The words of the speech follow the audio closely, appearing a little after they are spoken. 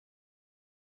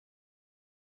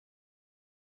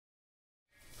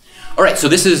All right, so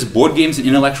this is Board Games and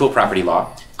Intellectual Property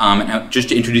Law. And just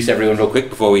to introduce everyone real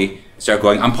quick before we start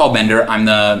going, I'm Paul Bender. I'm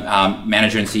the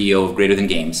manager and CEO of Greater Than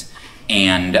Games.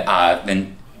 And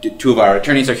then two of our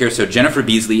attorneys are here. So Jennifer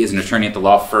Beasley is an attorney at the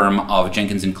law firm of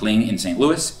Jenkins and Kling in St.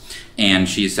 Louis. And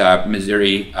she's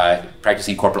Missouri,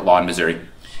 practicing corporate law in Missouri.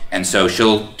 And so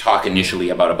she'll talk initially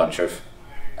about a bunch of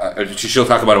she'll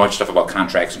talk about a bunch of stuff about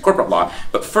contracts and corporate law.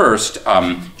 But first,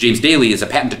 James Daly is a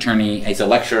patent attorney. He's a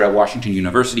lecturer at Washington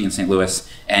University in St.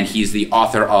 Louis, and he's the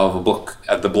author of a book,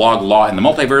 the blog Law in the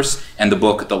Multiverse, and the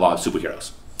book The Law of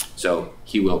Superheroes. So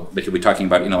he'll be talking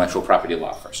about intellectual property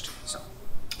law first. So.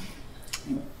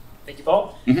 Thank you,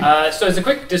 Paul. So as a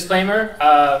quick disclaimer,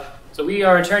 so we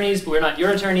are attorneys, but we're not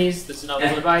your attorneys. This is not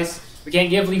legal advice. We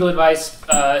can't give legal advice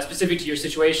specific to your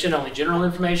situation, only general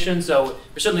information. So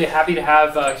we're certainly happy to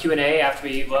have Q&A after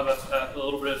we'll have a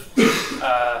little bit of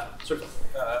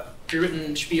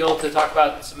pre-written spiel to talk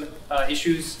about some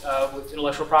issues with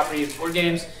intellectual property and board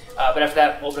games. But after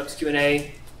that, we'll open up to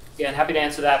Q&A. Again, happy to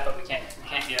answer that, but we can't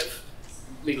give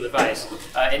legal advice.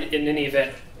 In any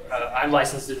event, I'm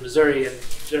licensed in Missouri, and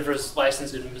Jennifer's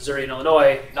licensed in Missouri and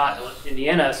Illinois, not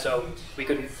Indiana, so we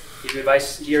couldn't give you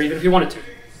advice here even if we wanted to.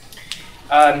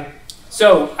 I'm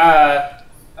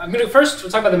going to first we'll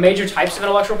talk about the major types of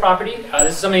intellectual property.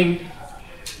 This is something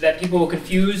that people will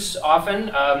confuse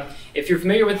often. If you're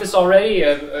familiar with this already, I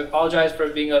apologize for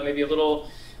being maybe a little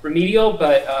remedial,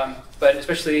 but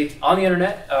especially on the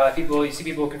internet, you see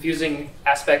people confusing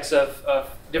aspects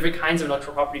of different kinds of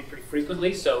intellectual property pretty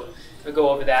frequently. So we'll go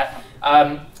over that.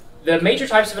 The major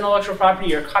types of intellectual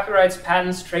property are copyrights,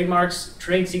 patents, trademarks,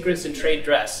 trade secrets, and trade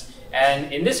dress.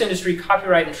 And in this industry,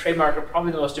 copyright and trademark are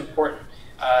probably the most important.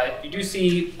 You do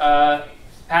see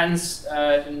patents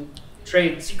and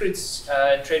trade secrets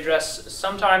and trade dress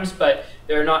sometimes, but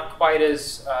they're not quite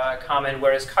as common,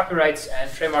 whereas copyrights and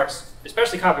trademarks,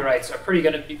 especially copyrights, are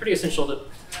going to be pretty essential to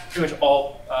pretty much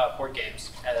all board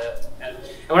games. And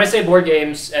when I say board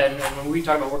games, and when we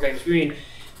talk about board games, we mean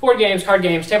board games, card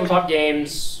games, tabletop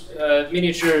games,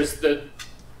 miniatures, the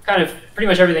kind of pretty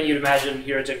much everything you'd imagine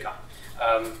here at Gen Con.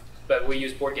 But we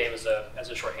use board game as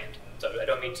a shorthand. So I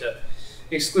don't mean to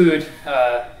exclude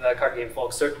the card game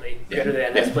folks, certainly. Greater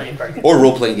Than has plenty of card games. Or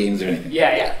role-playing games or anything.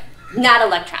 Yeah. Not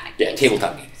electronic games. Yeah,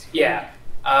 tabletop games. Yeah.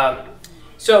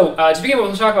 To begin with,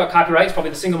 we'll talk about copyright. It's probably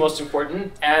the single most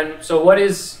important. And so what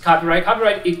is copyright?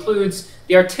 Copyright includes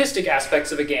the artistic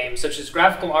aspects of a game, such as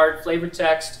graphical art, flavored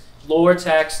text, lore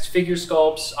text, figure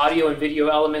sculpts, audio and video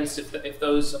elements, if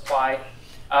those apply.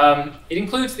 It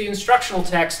includes the instructional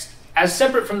text as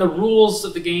separate from the rules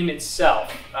of the game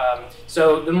itself.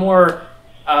 So the more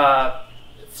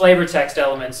flavor text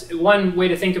elements, one way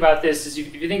to think about this is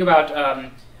if you think about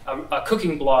a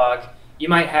cooking blog, you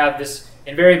might have this,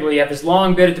 invariably you have this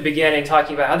long bit at the beginning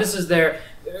talking about how this is their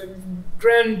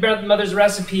grandmother's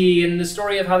recipe and the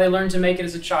story of how they learned to make it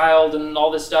as a child and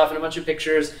all this stuff and a bunch of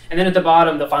pictures, and then at the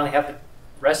bottom they'll finally have the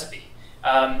recipe.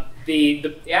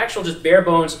 The actual just bare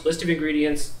bones list of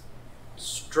ingredients,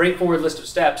 straightforward list of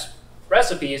steps,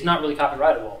 recipe is not really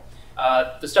copyrightable.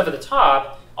 The stuff at the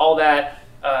top, all that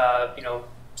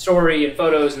story and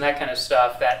photos and that kind of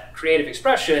stuff, that creative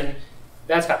expression,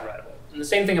 that's copyrightable. And the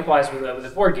same thing applies with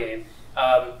a board game.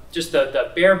 Just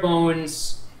the bare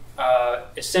bones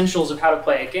essentials of how to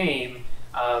play a game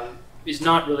is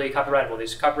not really copyrightable.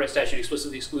 The copyright statute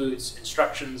explicitly excludes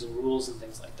instructions and rules and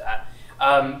things like that.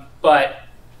 But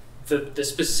the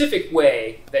specific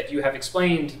way that you have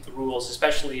explained the rules,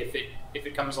 especially if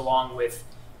it comes along with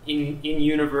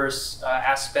in-universe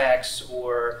aspects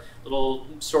or little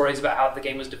stories about how the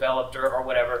game was developed or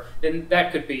whatever, then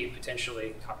that could be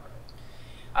potentially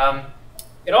copyrighted.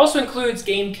 It also includes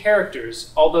game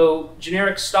characters, although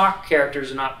generic stock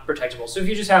characters are not protectable. So if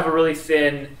you just have a really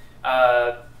thin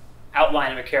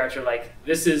outline of a character, like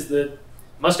this is the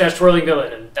mustache-twirling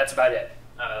villain, and that's about it.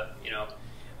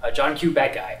 John Q.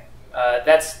 bad guy.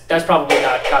 That's probably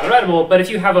not copyrightable. But if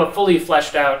you have a fully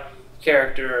fleshed out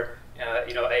character, a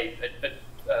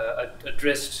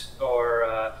Drizzt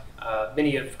or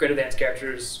many of Greater Than's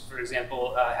characters, for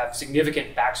example, have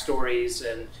significant backstories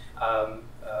and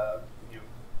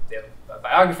they have a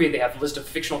biography. They have a list of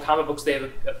fictional comic books they have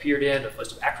appeared in, a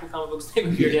list of actual comic books they've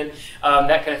appeared in,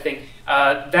 that kind of thing.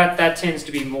 That tends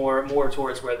to be more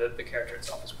towards where the character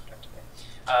itself is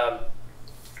protectable.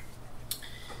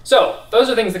 So those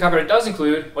are things the copyright does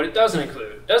include. What it doesn't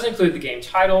include. It doesn't include the game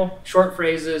title, short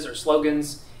phrases, or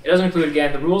slogans. It doesn't include,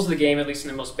 again, the rules of the game, at least in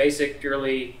the most basic,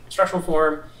 purely instructional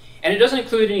form. And it doesn't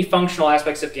include any functional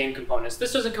aspects of game components.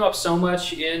 This doesn't come up so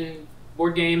much in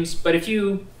board games, but if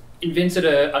you invented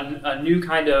a new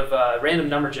kind of random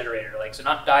number generator, so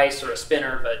not dice or a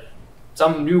spinner, but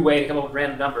some new way to come up with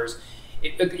random numbers.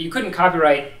 You couldn't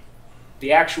copyright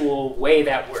the actual way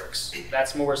that works.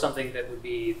 That's more something that would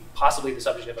be possibly the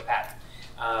subject of a patent.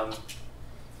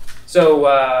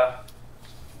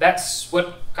 That's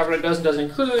what copyright does and doesn't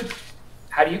include.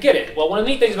 How do you get it? Well, one of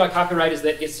the neat things about copyright is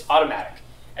that it's automatic.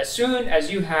 As soon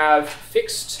as you have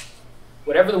fixed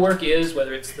whatever the work is,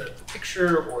 whether it's the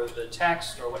picture or the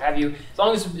text or what have you,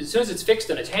 as soon as it's fixed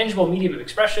in a tangible medium of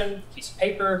expression, piece of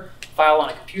paper, file on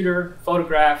a computer,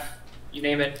 photograph, you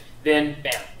name it, then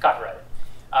bam, copyrighted.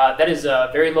 That is a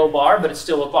very low bar, but it's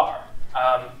still a bar.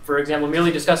 For example,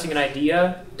 merely discussing an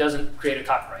idea doesn't create a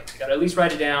copyright. You got to at least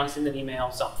write it down, send an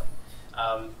email, something.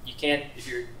 You can't, if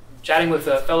you're chatting with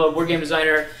a fellow board game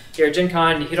designer here at Gen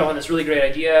Con, you hit on this really great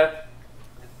idea,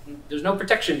 there's no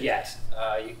protection yet.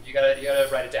 You gotta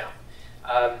write it down.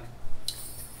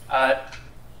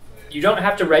 You don't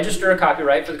have to register a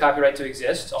copyright for the copyright to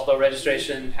exist, although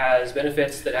registration has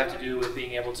benefits that have to do with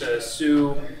being able to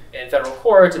sue in federal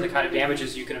courts and the kind of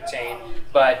damages you can obtain.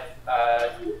 But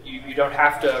you don't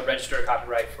have to register a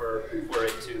copyright for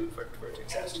it to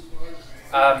exist.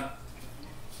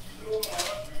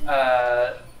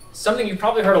 Something you've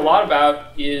probably heard a lot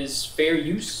about is fair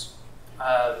use.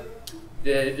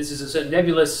 This is a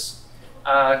nebulous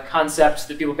concept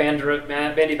that people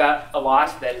bandy about a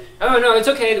lot, that, oh no, it's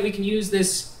okay that we can use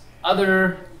this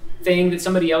other thing that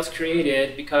somebody else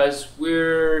created because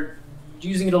we're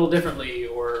using it a little differently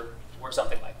or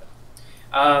something like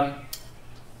that.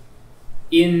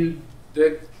 In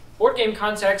the board game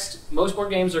context, most board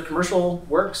games are commercial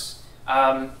works.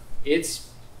 It's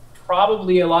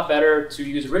probably a lot better to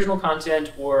use original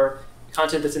content or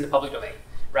content that's in the public domain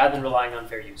rather than relying on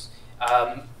fair use.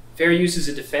 Fair use is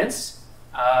a defense,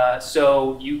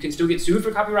 so you can still get sued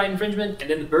for copyright infringement, and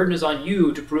then the burden is on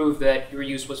you to prove that your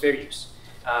use was fair use.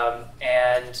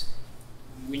 And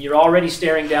when you're already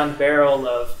staring down the barrel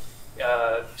of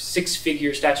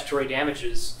six-figure statutory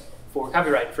damages for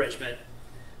copyright infringement,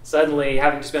 suddenly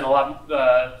having to spend a lot,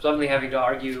 suddenly having to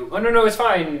argue, oh no, it's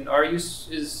fine, our use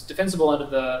is defensible under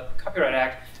the Copyright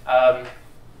Act,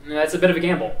 that's a bit of a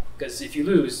gamble, because if you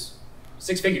lose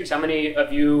 6 figures, how many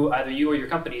of you, either you or your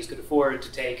companies, could afford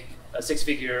to take a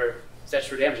 6-figure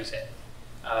statutory damages hit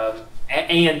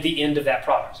and the end of that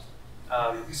product?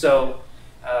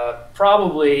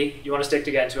 Probably you want to stick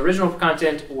again to original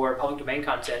content or public domain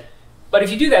content. But if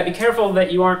you do that, be careful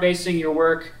that you aren't basing your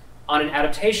work on an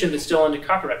adaptation that's still under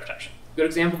copyright protection. A good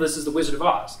example of this is The Wizard of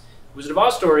Oz. The Wizard of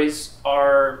Oz stories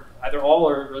are either all,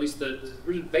 or at least the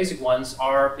basic ones,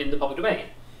 are in the public domain.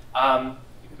 You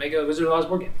can make a Wizard of Oz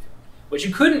board game. What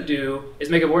you couldn't do is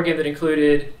make a board game that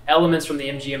included elements from the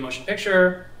MGM motion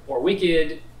picture, or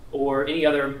Wicked, or any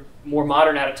other more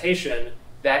modern adaptation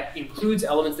that includes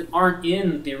elements that aren't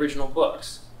in the original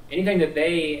books. Anything that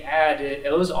they added,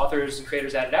 those authors and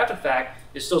creators added after the fact,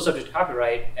 is still subject to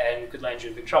copyright and could land you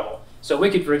in big trouble. So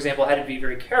Wicked, for example, had to be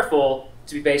very careful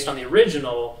to be based on the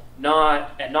original,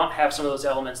 not have some of those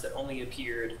elements that only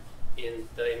appeared in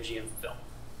the MGM film.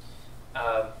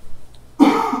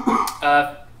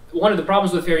 One of the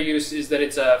problems with fair use is that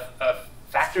it's a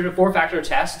four-factor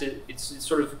test. It's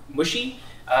sort of mushy.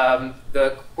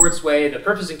 The courts weigh the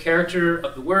purpose and character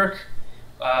of the work,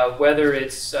 whether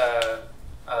it's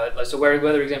whether,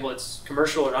 for example, it's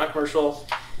commercial or non-commercial,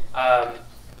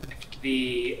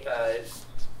 the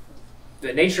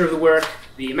nature of the work,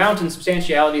 the amount and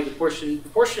substantiality of the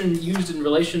portion used in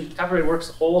relation to copyrighted works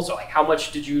as a whole. So, like, how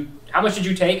much did you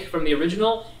take from the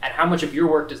original, and how much of your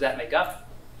work does that make up?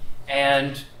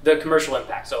 And the commercial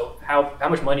impact. So, how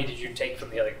much money did you take from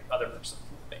the other person,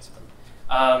 basically?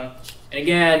 And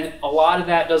again, a lot of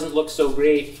that doesn't look so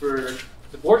great for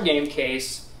the board game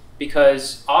case,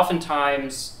 because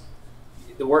oftentimes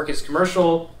the work is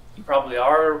commercial. You probably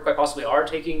quite possibly are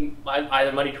taking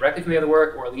either money directly from the other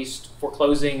work, or at least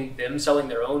foreclosing them selling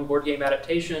their own board game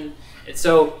adaptation. And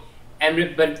so,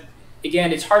 but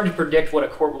again, it's hard to predict what a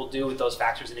court will do with those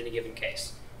factors in any given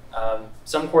case.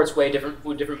 Some courts weigh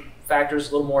different factors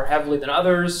a little more heavily than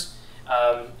others,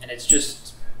 and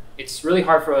it's really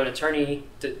hard for an attorney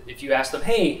to, if you ask them,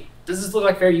 hey, does this look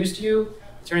like fair use to you?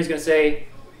 The attorney's going to say,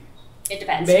 it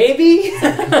depends. Maybe.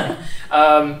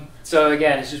 So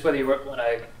again, it's just whether you want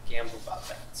to gamble about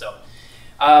that. So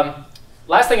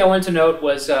last thing I wanted to note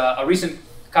was a recent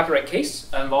copyright case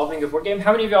involving a board game.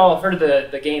 How many of y'all have heard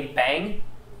of the game Bang?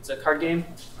 It's a card game,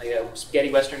 like a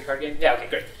spaghetti western card game. Yeah, okay,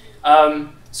 great.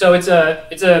 So it's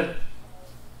a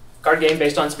card game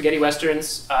based on spaghetti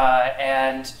westerns,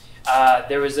 and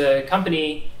there was a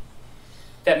company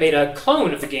that made a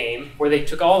clone of the game where they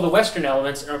took all the Western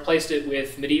elements and replaced it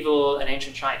with medieval and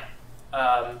ancient China.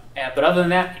 But other than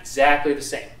that, exactly the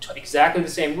same. Exactly the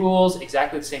same rules,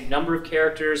 exactly the same number of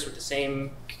characters with the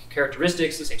same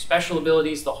characteristics, the same special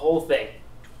abilities, the whole thing.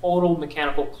 Total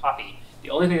mechanical copy. The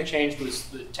only thing that changed was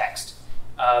the text.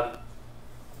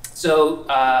 So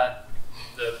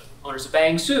the owners of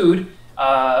Bang sued,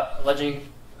 alleging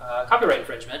copyright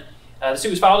infringement. The suit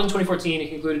was filed in 2014 and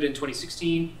concluded in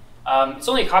 2016. It's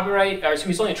only a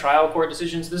it's only a trial court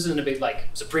decision, so this isn't a big like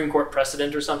Supreme Court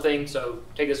precedent or something, so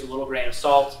take this with a little grain of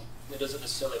salt. It doesn't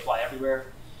necessarily apply everywhere.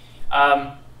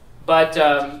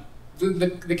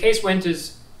 The case went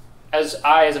as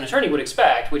I, as an attorney, would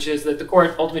expect, which is that the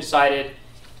court ultimately decided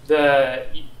the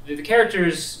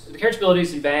character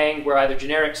abilities in Bang were either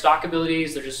generic stock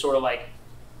abilities, they're just sort of like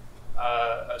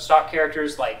stock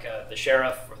characters like the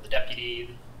sheriff or the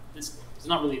deputy. There's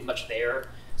not really much there.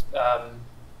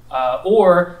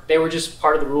 Or they were just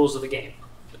part of the rules of the game.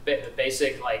 The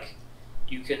basic, like,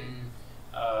 you can,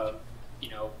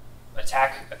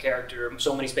 attack a character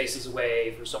so many spaces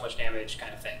away for so much damage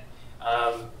kind of thing.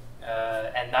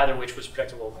 And neither of which was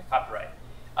protectable by copyright.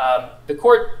 The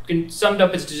court summed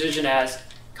up its decision as,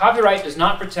 copyright does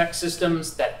not protect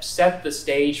systems that set the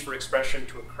stage for expression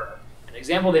to occur. An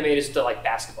example they made is to like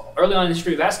basketball. Early on in the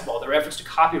history of basketball, there were efforts to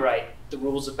copyright the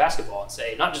rules of basketball and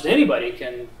say, not just anybody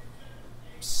can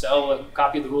sell a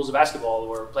copy of the rules of basketball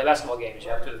or play basketball games.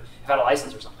 You have to have had a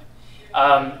license or something.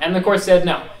 And the court said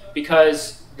no,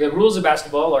 because the rules of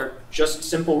basketball are just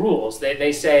simple rules.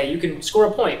 They say you can score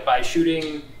a point by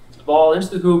shooting the ball into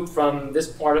the hoop from this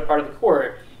part of the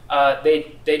court.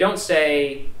 They don't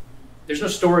say, there's no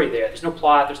story there. There's no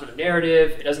plot. There's no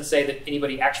narrative. It doesn't say that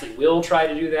anybody actually will try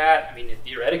to do that. I mean,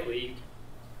 theoretically, you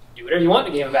can do whatever you want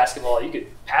in a game of basketball. You could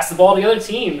pass the ball to the other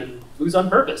team and lose on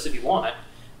purpose if you want.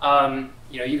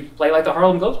 You can play like the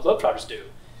Harlem Globetrotters do.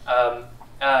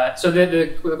 So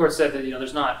the court said that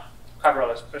there's not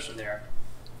copyright expression there.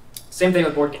 Same thing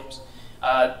with board games.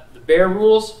 The Bear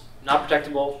rules, not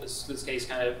protectable. This case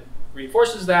kind of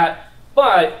reinforces that.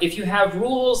 But if you have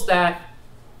rules that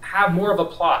have more of a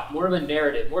plot, more of a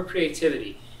narrative, more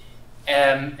creativity,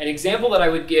 an example that I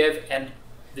would give, and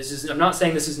I'm not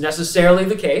saying this is necessarily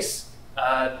the case.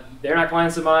 They're not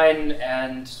clients of mine,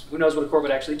 and who knows what a court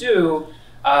would actually do.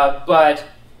 But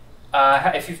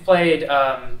if you've played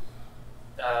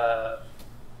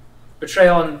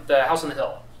Betrayal on the House on the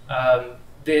Hill,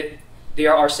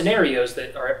 there are scenarios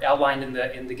that are outlined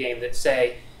in the game that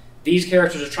say these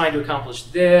characters are trying to accomplish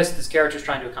this character is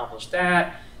trying to accomplish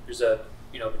that. There's a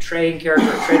betraying character,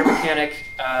 a traitor mechanic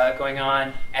going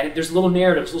on, and there's a little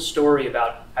narrative, a little story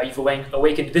about how you've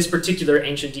awakened this particular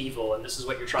ancient evil, and this is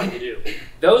what you're trying to do.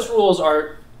 Those rules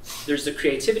are. There's the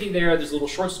creativity there, there's a little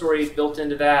short story built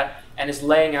into that, and it's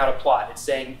laying out a plot. It's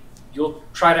saying you'll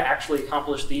try to actually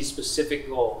accomplish these specific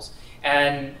goals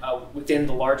and within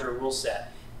the larger rule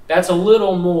set. That's probably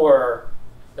more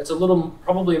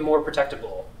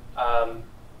protectable.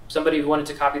 Somebody who wanted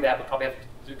to copy that would probably have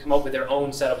to come up with their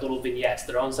own set of little vignettes,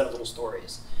 their own set of little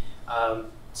stories.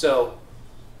 So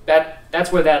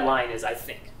that's where that line is, I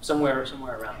think, somewhere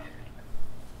around there.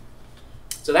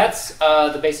 So that's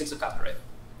the basics of copyright.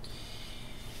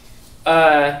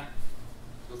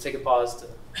 We'll take a pause to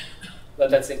let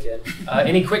that sink in.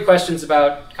 Any quick questions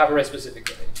about copyright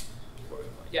specifically?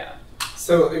 Yeah.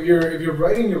 So if you're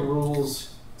writing your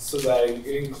rules so that it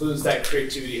includes that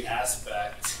creativity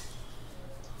aspect,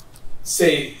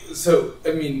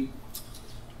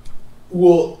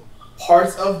 will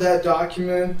parts of that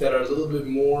document that are a little bit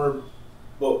more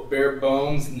bare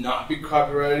bones not be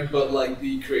copyrighted, but like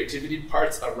the creativity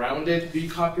parts around it be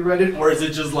copyrighted? Or is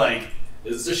it just like,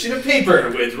 this is a sheet of paper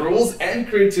with rules and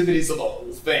creativity, so the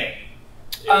whole thing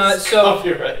is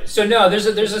copyrighted? So no, there's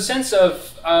a sense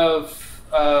of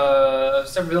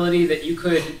severability that you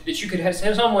could have.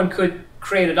 Someone could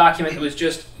create a document that was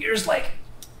just, here's like,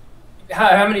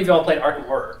 how many of y'all played Arkham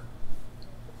Horror?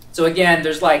 So again,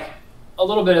 there's like a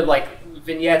little bit of like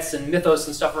vignettes and mythos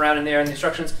and stuff around in there and the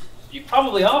instructions. You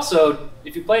probably also,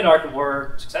 if you played Arkham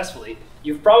Horror successfully,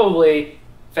 you've probably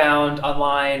found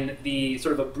online the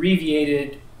sort of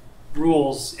abbreviated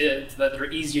rules that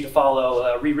are easy to follow,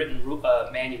 a rewritten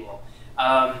manual.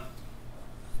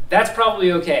 That's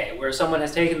probably okay, where someone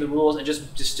has taken the rules and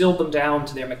just distilled them down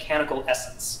to their mechanical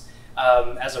essence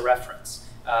as a reference.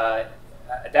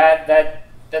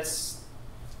 That's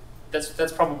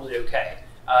probably okay.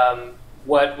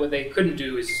 What they couldn't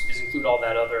do is include all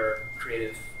that other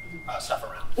creative stuff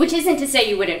around. Which isn't to say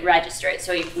you wouldn't register it.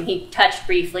 So he touched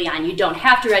briefly on you don't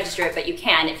have to register it, but you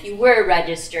can. If you were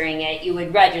registering it, you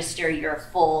would register your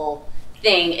full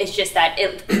thing. It's just that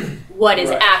what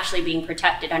is actually being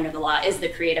protected under the law is the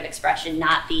creative expression,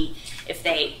 not the, if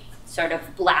they sort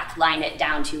of black line it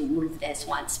down to move this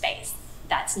one space.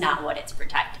 That's not what it's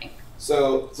protecting.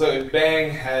 So if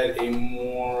Bang had a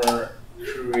more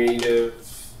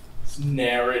creative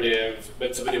narrative,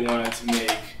 but somebody wanted to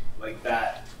make like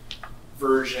that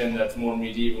version that's more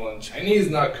medieval and Chinese,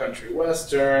 not country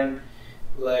western,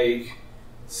 like,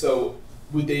 so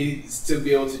would they still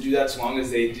be able to do that as long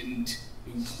as they didn't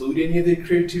include any of the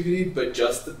creativity, but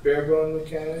just the bare bone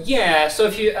mechanics? Yeah. So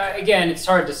if you again, it's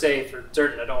hard to say for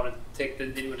certain. I don't want to take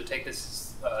anyone to take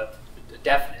this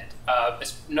definite.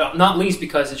 Not least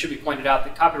because it should be pointed out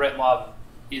that copyright law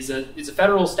is a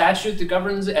federal statute that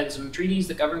governs, and some treaties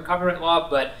that govern copyright law,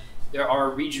 but there are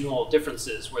regional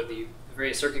differences where the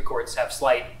various circuit courts have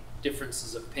slight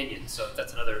differences of opinion. So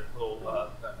that's another little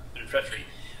bit of treachery.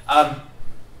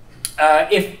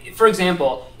 If, for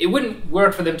example, it wouldn't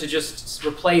work for them to just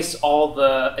replace all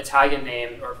the Italian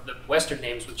names or the Western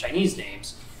names with Chinese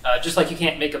names, just like you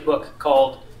can't make a book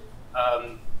called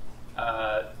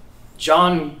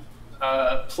John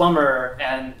Plummer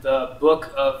and the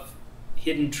Book of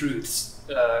Hidden Truths,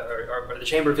 or the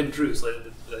Chamber of Hidden Truths,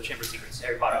 the Chamber of Secrets,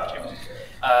 Harry Potter.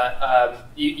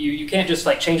 You can't just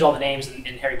like change all the names in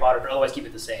Harry Potter, but otherwise keep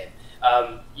it the same.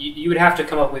 You would have to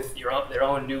come up with their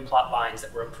own new plot lines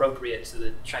that were appropriate to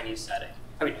the Chinese setting.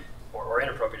 I mean, or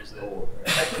inappropriate as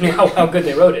how good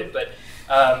they wrote it, but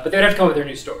they'd have to come up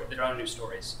with their own new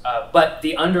stories. But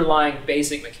the underlying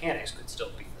basic mechanics could still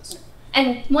be the same.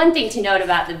 And one thing to note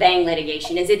about the Bang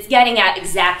litigation is it's getting at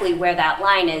exactly where that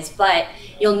line is, but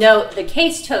you'll note the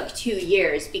case took 2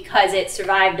 years because it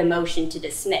survived a motion to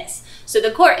dismiss. So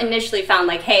the court initially found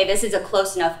like, hey, this is a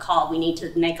close enough call. We need to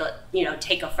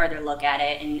take a further look at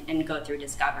it and go through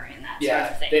discovery and that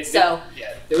sort of thing.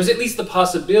 There was at least the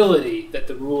possibility that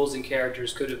the rules and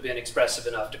characters could have been expressive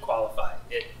enough to qualify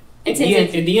it. In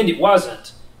the end, it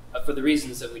wasn't for the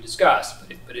reasons that we discussed,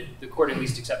 but the court at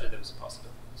least accepted there was a possibility.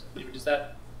 So, does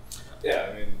that? Yeah,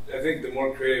 I mean, I think the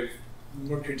more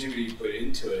creativity you put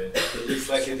into it, the least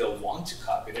likely they'll want to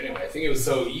copy it anyway. I think it was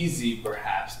so easy,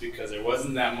 perhaps, because there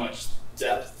wasn't that much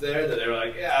depth there that they were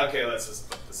like, yeah, okay, let's just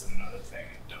put this in another thing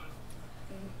and do it.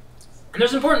 And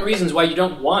there's important reasons why you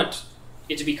don't want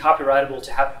it to be copyrightable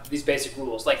to have these basic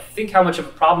rules. Like, think how much of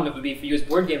a problem it would be for you as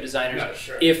board game designers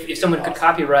if someone could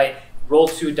copyright roll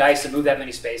 2 dice and move that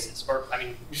many spaces. Or, I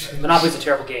mean, Monopoly's a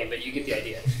terrible game, but you get the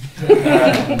idea.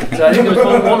 So I think there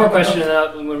was one more question, and then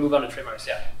I'm going to move on to trademarks.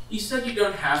 Yeah. You said you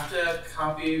don't have to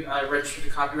register the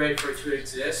copyright for it to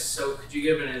exist. So could you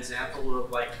give an example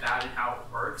of like that and how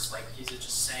it works? Like, is it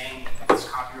just saying it's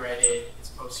copyrighted, it's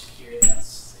posted here?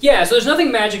 Yeah. So there's nothing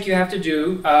magic you have to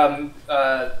do.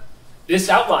 This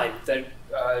outline that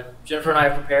Jennifer and I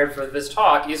have prepared for this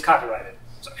talk is copyrighted.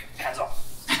 So hands off.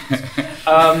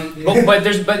 But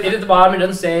at the bottom it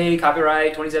doesn't say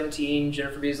copyright 2017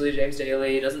 Jennifer Beasley, James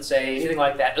Daly. It doesn't say anything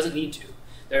like that. It doesn't need to.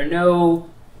 There are no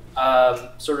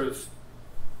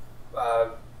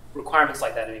requirements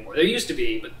like that anymore. There used to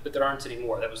be, but there aren't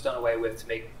anymore. That was done away with to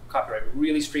make copyright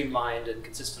really streamlined and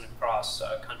consistent across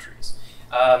countries.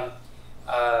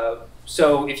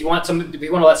 So if you want to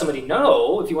let somebody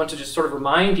know, if you want to just sort of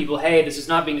remind people, hey, this is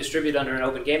not being distributed under an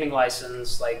open gaming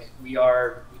license, like we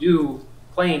do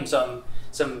claim some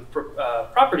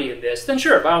property in this, then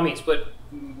sure, by all means, put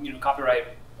copyright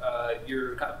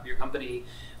your company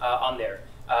on there.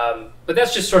 But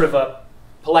that's just sort of a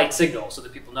polite signal so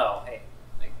that people know, hey.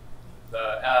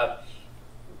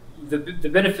 The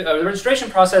benefit the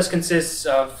registration process consists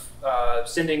of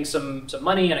sending some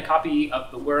money and a copy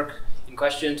of the work in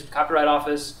question to the Copyright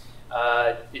Office.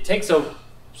 It takes a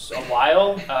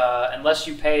while, unless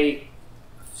you pay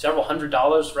several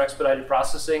 $100s for expedited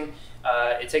processing.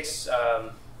 It takes 3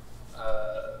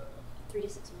 to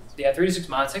 6 months. Yeah, 3 to 6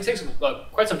 months. It takes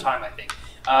quite some time, I think,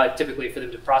 typically for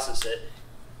them to process it.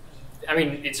 I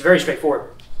mean, it's a very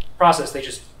straightforward process. They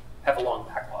just have a long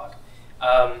backlog.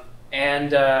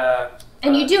 And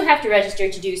you do have to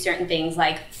register to do certain things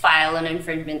like file an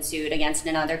infringement suit against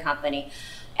another company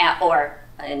or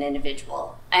an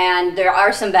individual. And there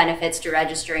are some benefits to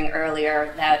registering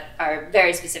earlier that are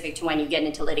very specific to when you get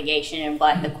into litigation and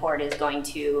what the court is going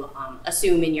to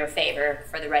assume in your favor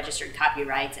for the registered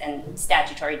copyrights and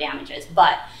statutory damages.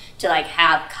 But to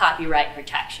have copyright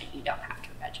protection, you don't have to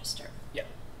register. Yeah.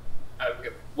 Okay.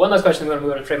 One last question, then we're going to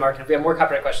move on to trademark. And if we have more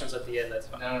copyright questions at the end, that's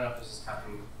fine. I don't know if this is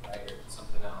copyright or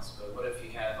something else, but what if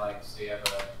you had so you have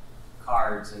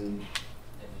cards and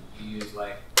you use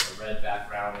a red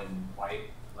background and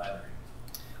white lettering?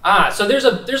 So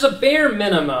there's a bare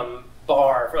minimum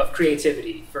bar of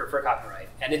creativity for copyright,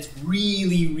 and it's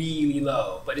really, really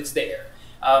low, but it's there.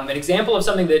 An example of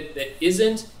something that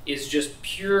isn't is just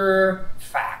pure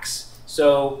facts.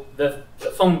 So the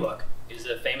phone book is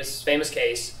a famous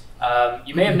case.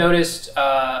 You may have noticed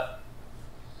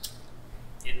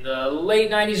in the late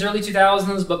 90s, early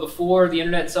 2000s, but before the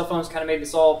internet and cell phones kind of made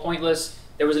this all pointless,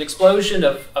 there was an explosion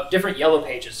of different Yellow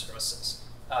Pages services.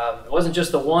 It wasn't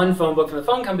just the one phone book from the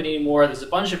phone company anymore. There's a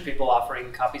bunch of people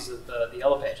offering copies of the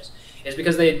Yellow Pages. It's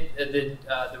because there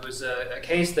was a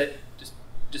case that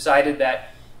decided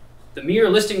that the mere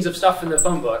listings of stuff in the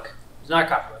phone book was not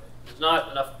copyrighted. There's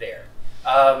not enough there.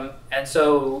 And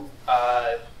so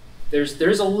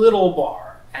there's a little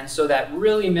bar. And so that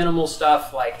really minimal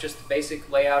stuff, like just the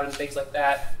basic layout and things like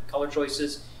that, color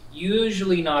choices,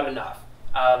 usually not enough.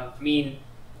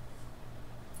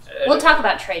 We'll talk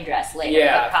about trade dress later,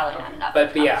 yeah, but probably not enough.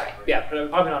 But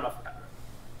probably not enough for copyright.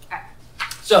 All right.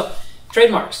 So,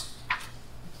 trademarks.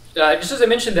 Just as I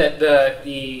mentioned that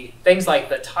the things like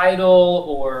the title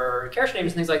or character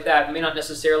names and things like that may not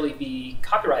necessarily be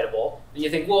copyrightable, and you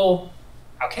think, well,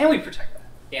 how can we protect that?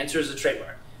 The answer is a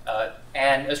trademark.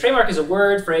 And a trademark is a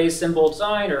word, phrase, symbol,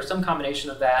 design, or some combination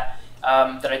of that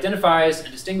that identifies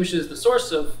and distinguishes the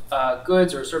source of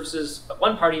goods or services of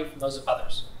one party from those of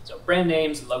others. So brand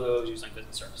names and logos used on goods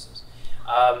and services.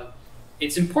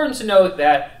 It's important to note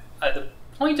that the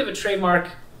point of a trademark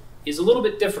is a little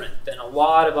bit different than a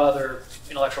lot of other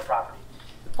intellectual property.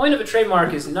 The point of a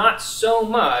trademark is not so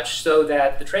much so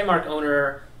that the trademark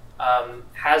owner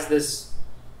has this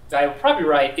valuable property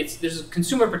right. There's a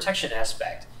consumer protection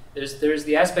aspect. There's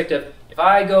the aspect of, if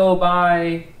I go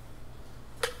buy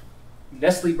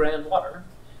Nestle brand water,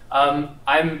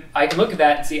 I can look at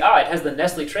that and see, it has the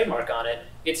Nestle trademark on it.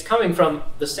 It's coming from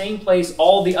the same place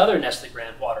all the other Nestle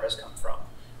brand water has come from.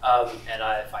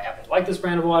 If I happen to like this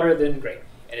brand of water, then great.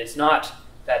 And it's not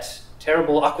that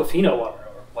terrible Aquafina water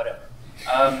or whatever.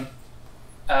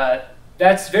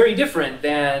 That's very different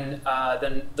than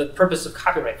the purpose of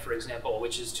copyright, for example,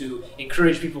 which is to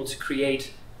encourage people to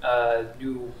create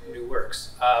new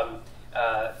works.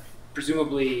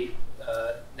 Presumably,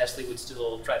 Nestle would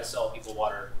still try to sell people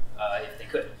water if they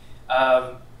could.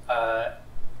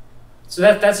 So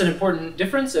that's an important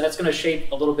difference, and that's going to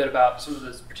shape a little bit about some of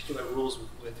those particular rules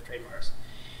with the trademarks.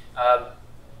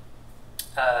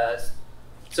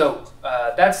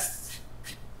 That's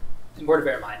important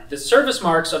to bear in mind. The service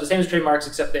marks are the same as trademarks,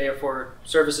 except they are for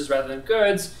services rather than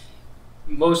goods.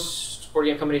 Most board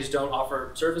game companies don't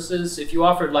offer services. If you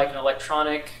offered like an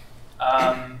electronic,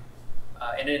 an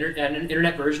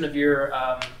internet version of your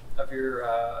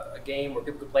game where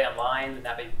people could play online, then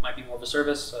that might be more of a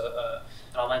service,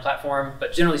 an online platform.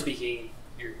 But generally speaking,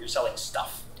 you're selling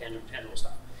stuff, tangible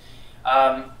stuff.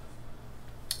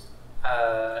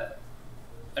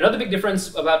 Another big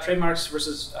difference about trademarks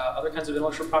versus other kinds of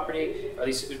intellectual property, or at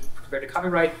least compared to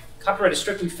copyright, copyright is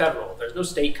strictly federal. There's no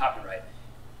state copyright.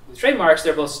 With trademarks,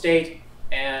 they're both state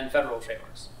and federal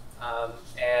trademarks.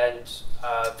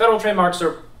 Federal trademarks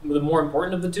are the more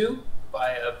important of the two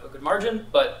by a good margin,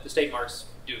 but the state marks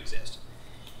do exist.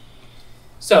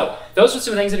 So those are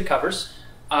some things that it covers.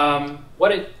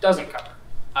 What it doesn't cover.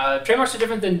 Trademarks are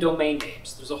different than domain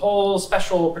names. There's a whole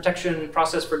special protection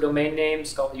process for domain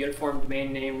names called the Uniform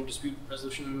Domain Name Dispute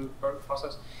Resolution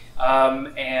process.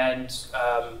 We're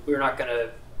not going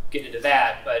to get into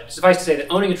that, but suffice to say that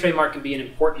owning a trademark can be an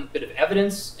important bit of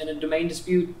evidence in a domain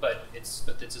dispute, but it's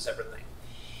a separate thing.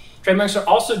 Trademarks are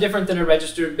also different than a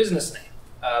registered business name.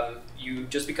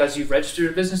 Just because you've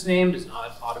registered a business name does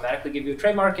not automatically give you a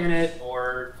trademark in it,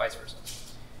 or vice versa.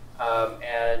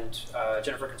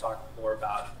 Jennifer can talk more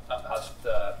about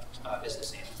the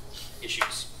business name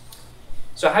issues.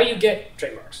 So how you get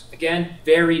trademarks? Again,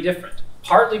 very different.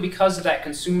 Partly because of that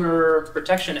consumer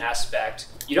protection aspect,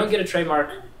 you don't get a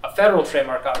federal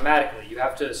trademark automatically. You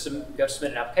have to submit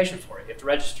an application for it. You have to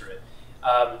register it.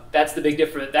 That's the big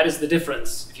difference. That is the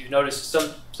difference. If you've noticed,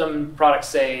 some products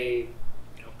say,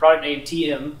 product name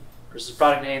TM versus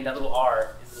product name, that little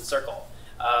R in the circle.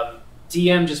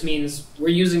 TM just means we're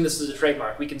using this as a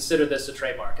trademark. We consider this a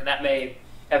trademark, and that may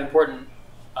have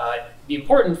be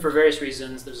important for various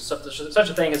reasons. There's such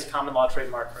a thing as a common law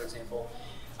trademark, for example.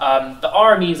 The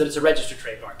R means that it's a registered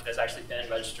trademark. It has actually been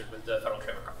registered with the Federal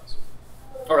Trademark Office,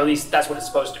 or at least that's what it's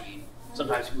supposed to mean.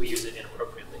 Sometimes people use it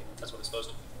inappropriately. That's what it's supposed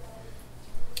to mean.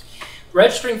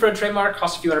 Registering for a trademark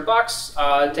costs a few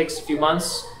 $100. It takes a few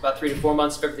months, about 3 to 4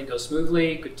 months if everything goes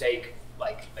smoothly. It could take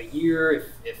like a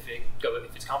year if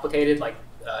it's complicated, like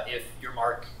if your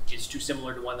mark is too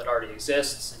similar to one that already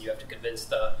exists and you have to convince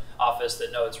the office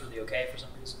that no, it's really okay for some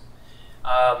reason.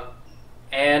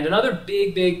 And another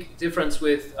big difference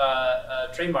with a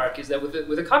trademark is that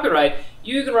with a copyright,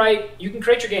 you can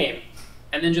create your game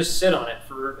and then just sit on it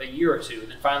for a year or two, and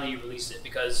then finally you release it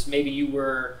because maybe you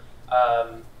were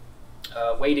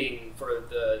waiting for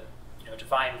the to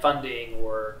find funding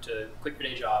or to quit your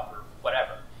day job or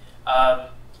whatever.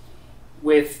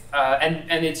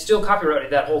 And it's still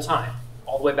copyrighted that whole time,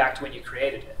 all the way back to when you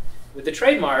created it. With the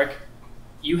trademark,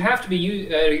 you have to be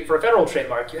for a federal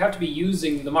trademark, you have to be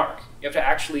using the mark. You have to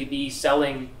actually be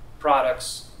selling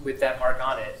products with that mark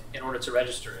on it in order to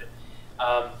register it.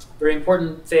 Very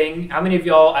important thing. How many of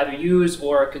y'all either use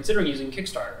or are considering using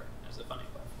Kickstarter? That's the funny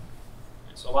part.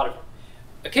 So a lot of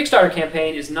a Kickstarter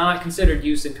campaign is not considered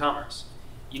use in commerce.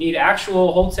 You need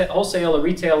actual wholesale or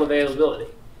retail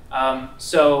availability.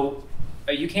 So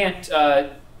you can't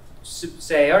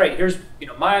say, all right, here's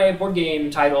my board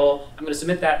game title. I'm going to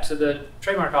submit that to the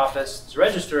trademark office to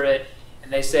register it,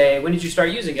 and they say, when did you start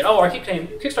using it? Oh, our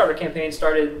Kickstarter campaign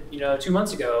started 2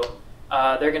 months ago.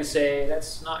 They're going to say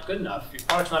that's not good enough. Your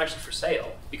product's not actually for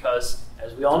sale because,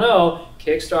 as we all know,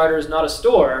 Kickstarter is not a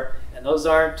store, and those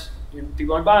aren't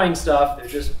people aren't buying stuff. They're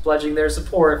just pledging their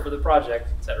support for the project,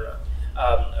 etc.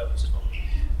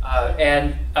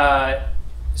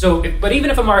 But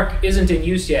even if a mark isn't in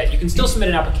use yet, you can still submit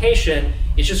an application.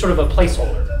 It's just sort of a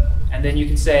placeholder. And then you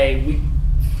can say,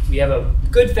 we have a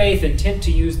good faith intent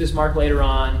to use this mark later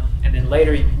on, and then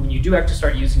later, when you do have to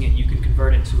start using it, you can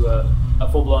convert it to a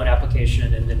full-blown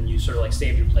application, and then you sort of like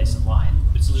save your place in line.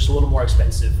 It's just a little more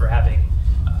expensive for having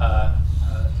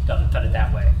done it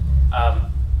that way.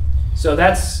 So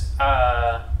that's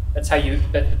the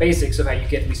basics of how you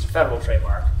get at least a federal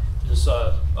trademark. There's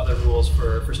other rules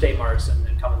for state marks and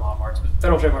common law marks, but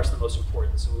federal trademarks are the most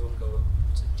important, so we won't go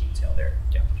into detail there.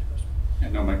 Yeah.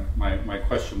 And no, my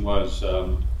question was,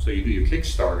 so you do your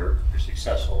Kickstarter, you're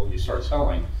successful, you start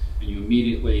selling, and you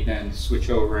immediately then switch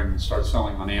over and start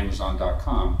selling on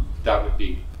Amazon.com.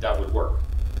 That would work.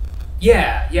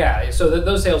 Yeah. So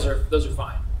those sales are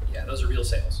fine. Yeah, those are real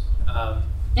sales.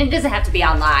 And it doesn't have to be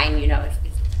online, if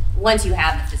once you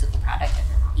have the physical product.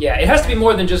 Yeah, it has to be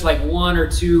more than just like 1 or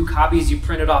 2 copies you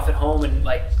printed off at home and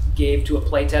like gave to a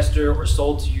playtester or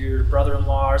sold to your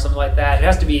brother-in-law or something like that. It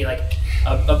has to be like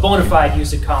a bona fide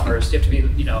use in commerce. You have to be,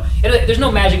 there's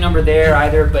no magic number there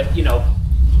either, but they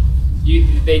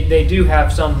do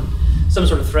have some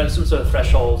sort of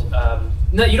threshold.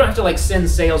 No, you don't have to like send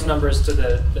sales numbers to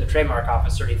the trademark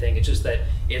office or anything. It's just that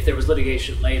if there was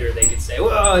litigation later, they could say,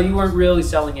 well, you weren't really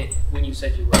selling it when you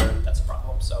said you were, and that's a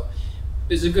problem. So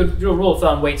it's a good rule of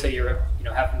thumb, wait till you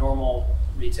have normal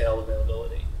retail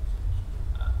availability.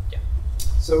 Yeah.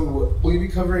 So will you be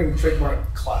covering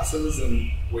trademark classes and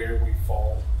where we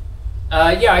fall?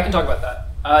 Yeah, I can talk about that.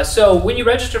 So when you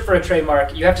register for a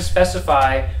trademark, you have to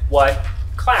specify what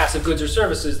class of goods or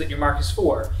services that your mark is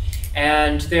for.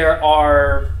 And there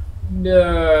are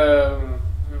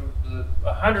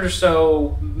 100 or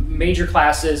so major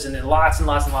classes, and then lots and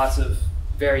lots and lots of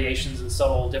variations and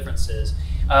subtle differences.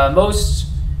 Most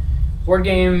board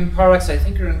game products, I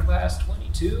think, are in class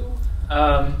 22.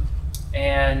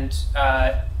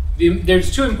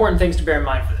 There's 2 important things to bear in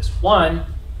mind for this. One,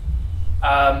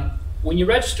 when you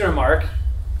register a mark,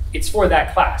 it's for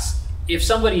that class. If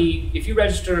you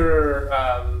register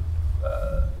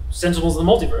Sensibles of the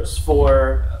Multiverse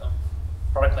for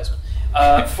product placement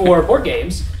for board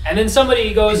games, and then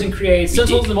somebody goes and creates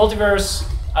Sensibles of the Multiverse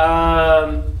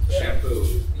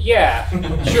shampoo. Yeah,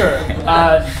 sure.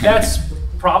 That's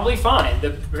probably fine.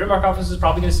 The trademark office is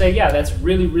probably going to say, yeah, that's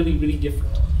really, really, really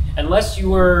different. Unless you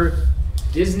were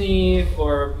Disney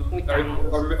or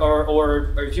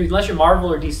unless you're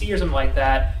Marvel or DC or something like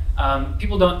that,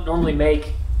 people don't normally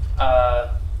make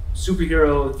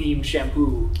superhero themed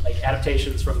shampoo, like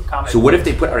adaptations from comics. So what if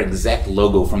they put our exact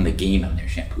logo from the game on their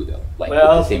shampoo though? Like with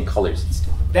the same colors and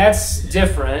stuff. That's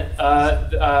different.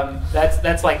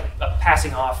 That's like a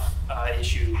passing off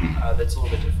issue that's a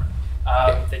little bit different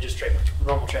than just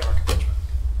normal trademark infringement.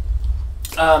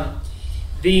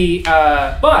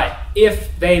 But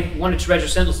if they wanted to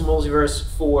register Sentinels of the Multiverse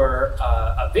for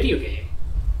a video game,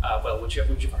 which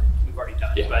we've already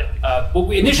done. Yeah. But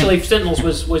initially Sentinels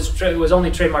was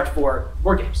only trademarked for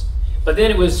board games. But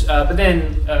then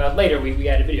later we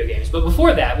added video games. But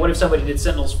before that, what if somebody did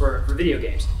Sentinels for video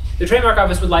games? The trademark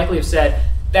office would likely have said,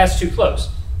 that's too close.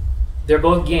 They're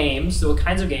both games, they're both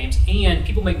kinds of games, and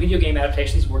people make video game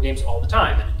adaptations of board games all the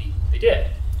time, and indeed they did.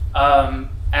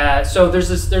 So there's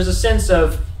a sense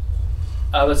of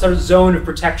a sort of zone of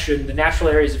protection, the natural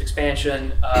areas of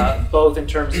expansion, both in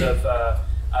terms of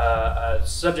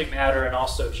subject matter and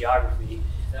also geography.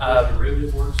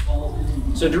 Derivative works fall?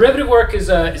 So derivative work is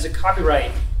a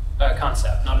copyright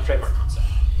concept, not a trademark concept.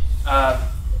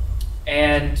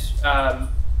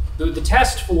 The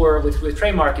test with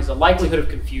trademark is a likelihood of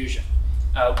confusion.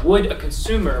 Would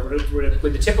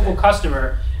the typical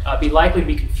customer be likely to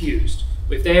be confused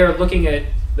if they are looking at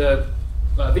the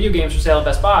video games for sale at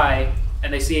Best Buy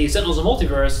and they see Sentinels of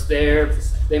Multiverse,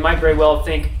 they might very well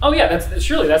think, oh yeah,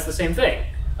 surely that's the same thing.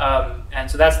 And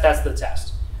so that's the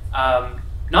test.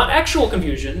 Not actual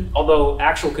confusion, although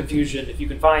actual confusion, if you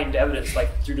can find evidence,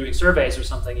 like through doing surveys or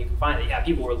something, you can find that, yeah,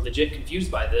 people were legit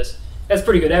confused by this. That's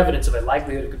pretty good evidence of a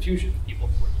likelihood of confusion. People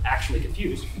were actually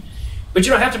confused. But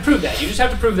you don't have to prove that. You just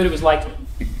have to prove that it was likely.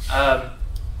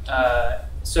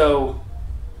 So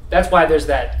that's why there's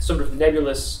that sort of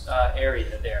nebulous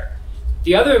area there.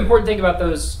 The other important thing about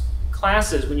those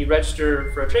classes when you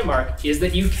register for a trademark is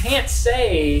that you can't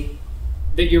say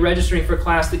that you're registering for a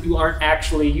class that you aren't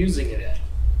actually using it in.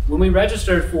 When we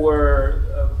registered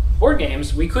for board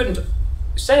games, we couldn't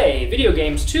say video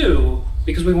games too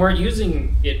because we weren't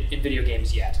using it in video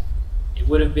games yet. It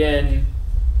would have been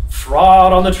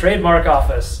fraud on the trademark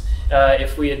office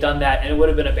if we had done that, and it would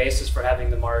have been a basis for having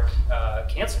the mark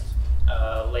canceled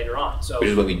later on. So, which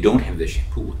is why we don't have the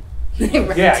shampoo.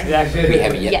 Right. Yeah, exactly. We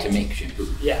have yet Yes. to make shampoo.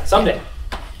 Yeah, someday.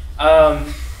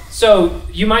 So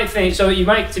you might think,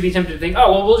 to be tempted to think,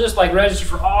 oh, well, we'll just like register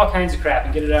for all kinds of crap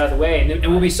and get it out of the way, and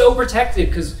we'll be so protected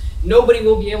because nobody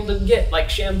will be able to get like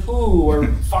shampoo or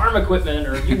farm equipment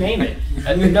or you name it.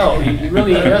 No, you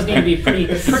really, it does need to be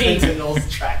pretty. Sentinels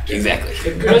tractor. Exactly.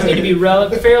 It does need to be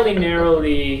fairly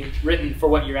narrowly written for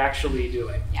what you're actually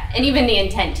doing. Yeah, and even the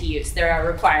intent to use, there are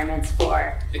requirements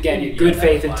for. Again, good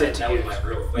faith intent to That was use. my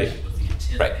real question, was the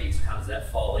intent Right. piece. How does that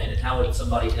fall in? And how would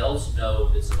somebody else know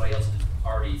that somebody else has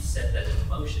already set that into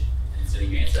motion? And so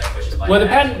you answer that question by Well, the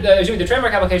action. patent, the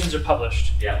trademark applications are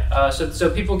published. Yeah. So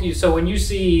people can. So when you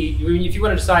see, if you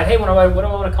want to decide, hey, what do I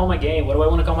want to call my game? What do I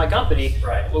want to call my company?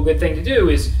 Right. Well, a good thing to do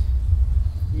is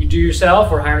you do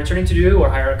yourself, or hire an attorney to do, or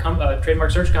hire a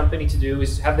trademark search company to do.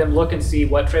 Is have them look and see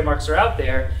what trademarks are out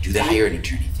there. Do the hire an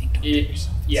attorney thing. Don't do it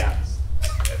yourself. Yeah.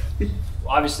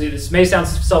 Well, obviously, this may sound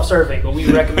self-serving, but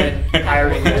we recommend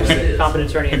hiring a competent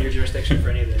attorney in your jurisdiction for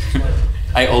any of this.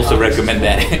 I also recommend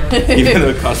that, even though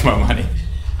it costs more money.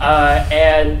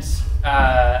 And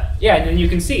then you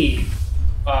can see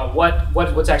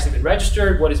what's actually been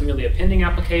registered, what is merely a pending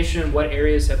application, what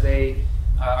areas have they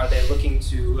are they looking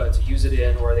to use it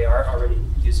in, or they are already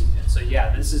using it. So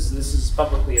yeah, this is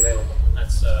publicly available, and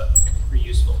that's pretty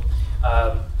useful.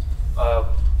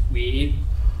 May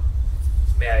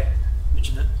I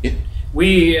mention that? Yeah.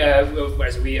 We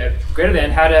Greater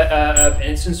Than had an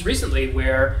instance recently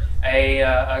where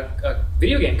a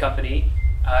video game company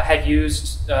had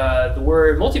used the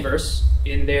word multiverse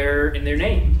in their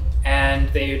name, and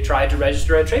they tried to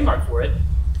register a trademark for it.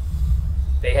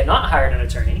 They had not hired an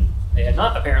attorney. They had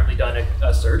not apparently done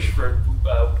a search for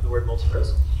the word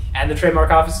multiverse. And the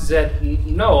trademark office said,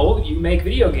 no, you make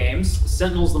video games.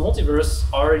 Sentinels the Multiverse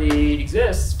already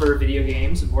exists for video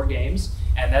games and board games,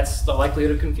 and that's the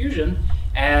likelihood of confusion.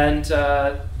 And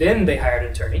then they hired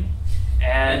an attorney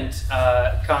and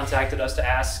contacted us to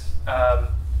ask,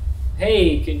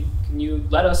 hey, can you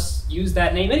let us use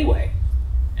that name anyway?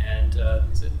 And they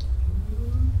said,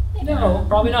 no,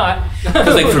 probably not.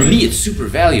 Because like for me, it's super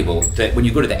valuable that when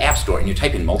you go to the App Store and you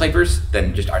type in multiverse,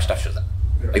 then just our stuff shows up.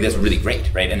 Like that's really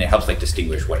great, right? And it helps like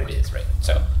distinguish what it is, right?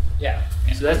 So yeah.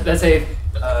 So that's a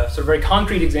sort of very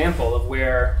concrete example of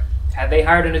where, had they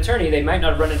hired an attorney, they might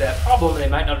not have run into that problem, and they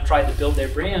might not have tried to build their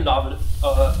brand on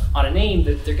a name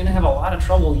that they're going to have a lot of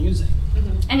trouble using.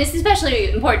 Mm-hmm. And it's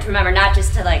especially important to remember not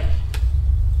just to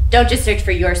don't just search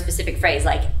for your specific phrase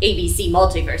like ABC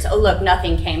multiverse. Oh look,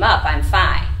 nothing came up, I'm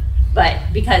fine.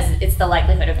 But because it's the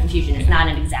likelihood of confusion, it's not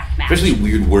an exact match. especially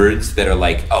weird words that are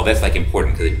like, oh, that's like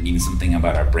important because it means something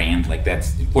about our brand. Like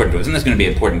that's important to us, and that's going to be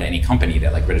important to any company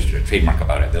that like registers a trademark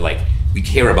about it. They're like, we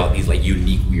care about these like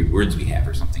unique weird words we have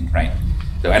or something, right?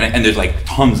 So and there's like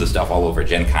tons of stuff all over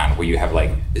Gen Con where you have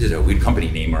like, this is a weird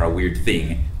company name or a weird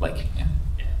thing, like yeah.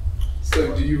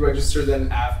 So do you register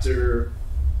then after,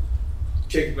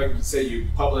 like say you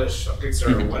publish on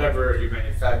Kickstarter or whatever, you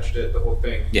manufactured it, the whole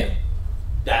thing? Yeah.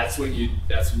 That's when you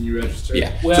register.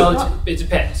 Yeah. Well, it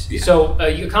depends. Yeah. So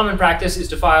a common practice is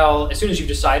to file, as soon as you've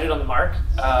decided on the mark,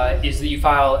 is that you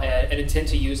file an intent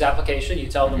to use application. You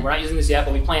tell them, we're not using this yet,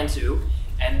 but we plan to.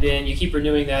 And then you keep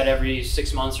renewing that every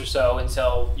 6 months or so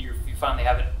until you finally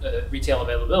have retail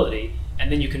availability.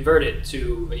 And then you convert it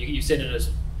to, you send in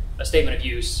a statement of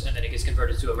use, and then it gets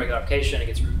converted to a regular application. It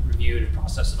gets reviewed and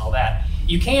processed and all that.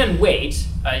 You can wait.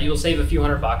 You'll save a few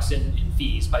 $100 in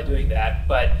fees by doing that,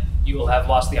 but you will have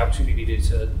lost the opportunity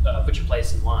to put your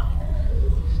place in line.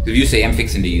 If you say I'm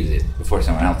fixing to use it before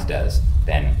someone else does,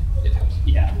 then it helps.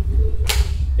 Yeah.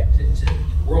 To the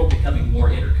world becoming more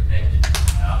interconnected,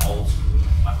 old school,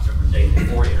 my days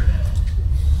before internet,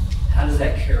 how does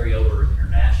that carry over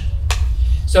internationally?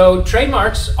 So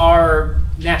trademarks are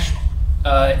national.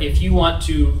 If you want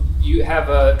to, you have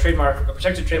a trademark, a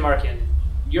protected trademark in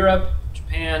Europe,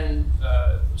 Japan,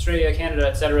 Australia, Canada,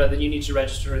 etc., then you need to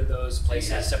register in those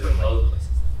places separately.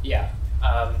 Yeah.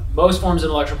 Most forms of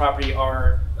intellectual property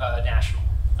are national.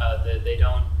 They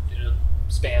don't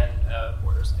span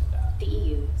borders like that. The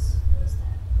EU is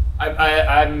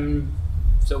that.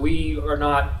 So we are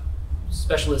not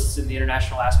specialists in the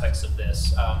international aspects of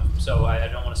this, so I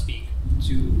don't want to speak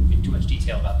in too much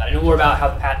detail about that. I know more about how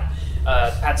the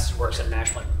patent system works in a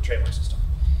national trademark system.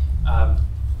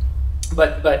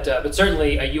 But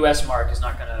certainly a U.S. mark is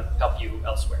not going to help you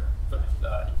elsewhere in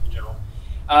general.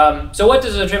 So what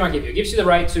does a trademark give you? It gives you the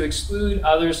right to exclude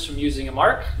others from using a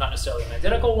mark, not necessarily an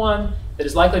identical one, that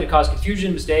is likely to cause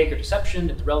confusion, mistake, or deception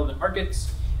in the relevant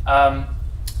markets. Some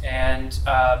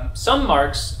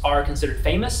marks are considered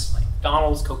famous, like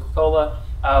McDonald's, Coca-Cola,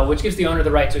 which gives the owner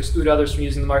the right to exclude others from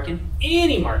using the mark in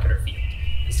any market or field.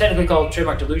 It's technically called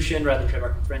trademark dilution rather than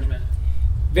trademark infringement.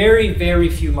 Very, very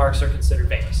few marks are considered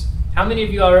famous. How many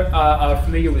of you are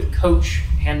familiar with Coach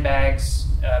handbags,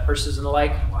 purses, and the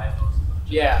like?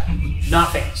 Yeah,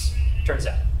 not famous. Turns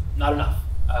out, not enough.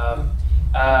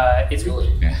 It's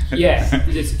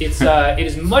it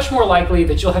is much more likely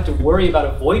that you'll have to worry about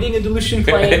avoiding a dilution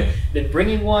claim than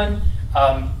bringing one.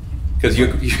 Because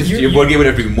your board game would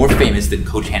have to be more famous than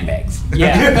Coach handbags.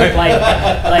 Yeah,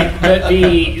 like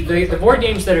the board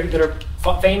games that are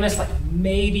famous, like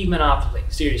maybe Monopoly,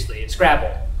 seriously, and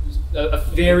Scrabble. A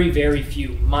very, very few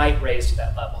might raise to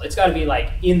that level. It's got to be like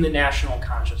in the national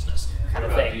consciousness kind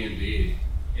of thing. D&D?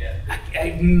 Yeah.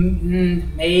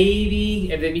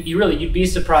 Maybe. And then you'd be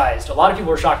surprised. A lot of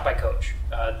people were shocked by Coach.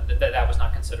 That was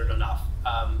not considered enough.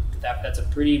 That's a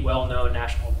pretty well-known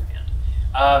national brand.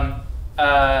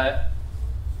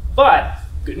 But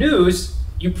good news,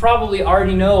 you probably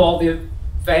already know all the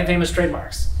famous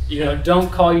trademarks. Don't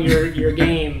call your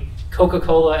game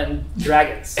Coca-Cola and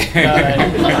Dragons.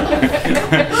 And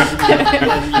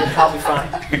you're probably fine.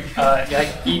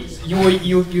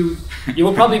 You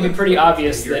will probably be pretty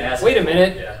obvious that, wait a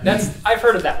minute, I've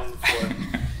heard of that one before.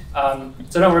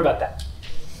 So don't worry about that.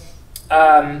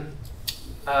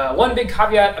 One big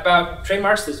caveat about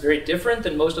trademarks that's very different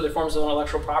than most other forms of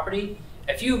intellectual property.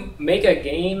 If you make a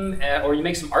game or you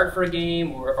make some art for a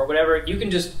game or whatever, you can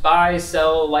just buy,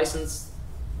 sell, license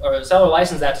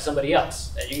that to somebody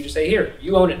else. And you can just say, here,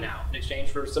 you own it now in exchange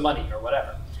for some money or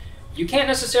whatever. You can't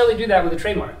necessarily do that with a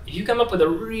trademark. If you come up with a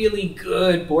really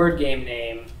good board game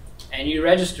name and you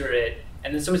register it,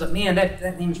 and then somebody's like, man,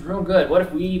 that name's real good. What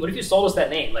if you sold us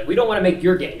that name? Like, we don't want to make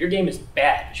your game. Your game is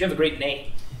bad. You should have a great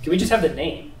name. Can we just have the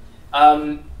name?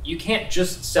 You can't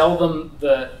just sell them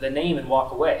the name and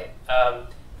walk away.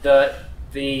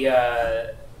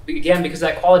 Again, because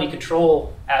that quality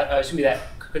control, that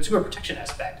consumer protection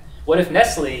aspect. What if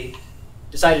Nestle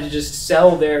decided to just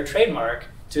sell their trademark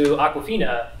to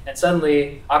Aquafina, and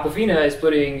suddenly Aquafina is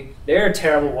putting their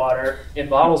terrible water in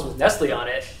bottles with Nestle on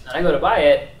it, and I go to buy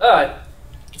it,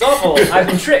 it's awful, I've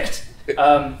been tricked.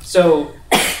 Since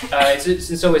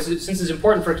it's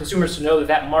important for consumers to know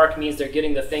that mark means they're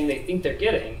getting the thing they think they're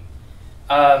getting,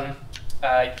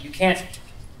 you can't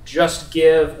just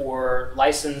give or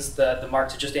license the mark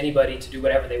to just anybody to do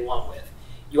whatever they want with.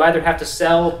 You either have to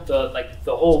sell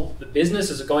the business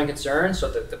as a going concern, so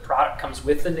that the product comes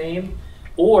with the name,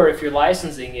 or if you're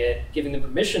licensing it, giving them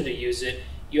permission to use it,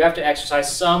 you have to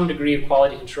exercise some degree of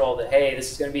quality control that, hey,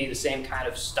 this is going to be the same kind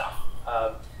of stuff.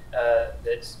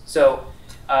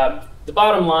 The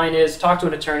bottom line is talk to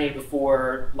an attorney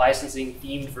before licensing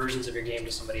themed versions of your game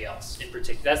to somebody else in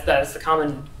particular. That's the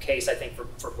common case, I think,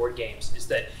 for board games, is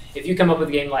that if you come up with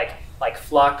a game like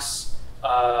Flux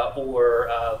or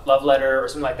Love Letter or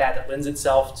something like that lends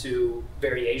itself to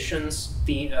variations,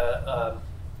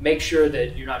 make sure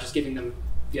that you're not just giving them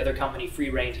the other company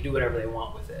free reign to do whatever they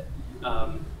want with it,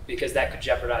 because that could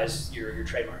jeopardize your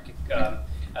trademark. You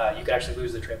could actually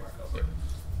lose the trademark over it.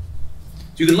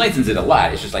 So you can license it a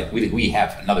lot. It's just like we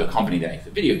have another company that makes a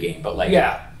video game, but we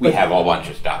have a whole bunch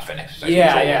of stuff and exercise.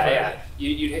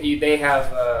 They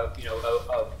have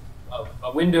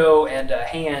a window and a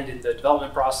hand in the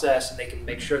development process, and they can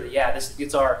make sure that this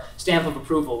gets our stamp of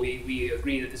approval. We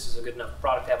agree that this is a good enough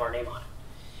product to have our name on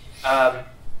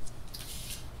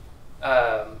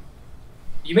it.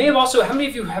 You may have also, how many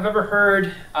of you have ever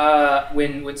heard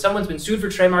when someone's been sued for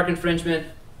trademark infringement,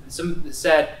 some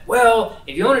said, well,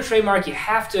 if you own a trademark, you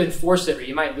have to enforce it or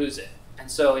you might lose it. And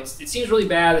so it seems really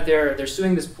bad that they're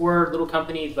suing this poor little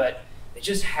company, but they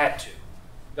just had to.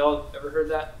 Y'all ever heard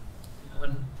that?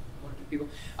 One or two people?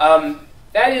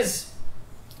 That is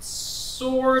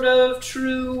sort of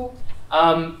true.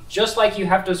 Just like you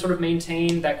have to sort of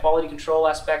maintain that quality control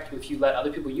aspect if you let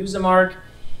other people use a mark,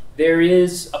 there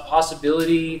is a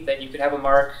possibility that you could have a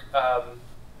mark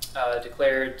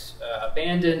declared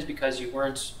abandoned because you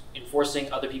weren't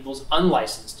enforcing other people's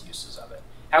unlicensed uses of it.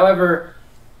 However,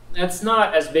 that's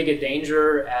not as big a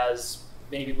danger as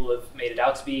many people have made it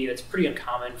out to be. That's pretty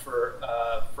uncommon for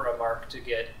a mark to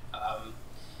get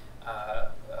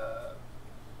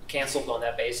canceled on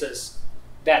that basis.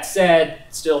 That said,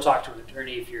 still talk to an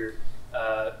attorney if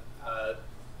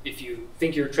you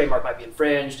think your trademark might be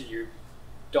infringed and you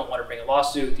don't want to bring a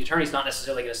lawsuit. The attorney's not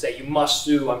necessarily going to say you must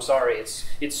sue. I'm sorry, it's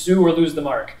sue or lose the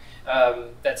mark.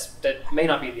 That may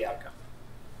not be the outcome.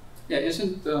 Yeah,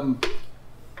 isn't the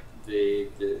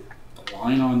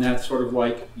line on that sort of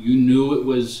like you knew it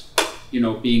was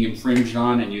being infringed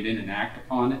on and you didn't act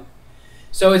upon it?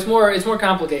 So it's more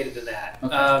complicated than that.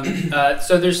 Okay.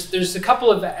 So there's a couple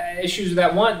of issues with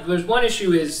that. There's one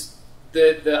issue is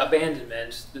the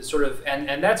abandonment, the sort of,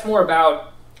 and that's more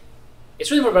about, it's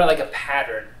really more about like a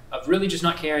pattern of really just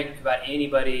not caring about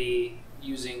anybody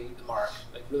using the mark.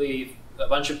 Like really a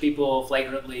bunch of people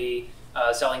flagrantly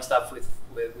selling stuff with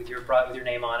your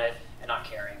name on it and not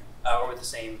caring, or with the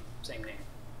same name.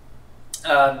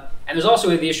 And there's also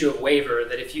the issue of waiver,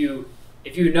 that if you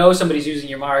know somebody's using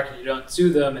your mark and you don't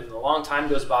sue them and a long time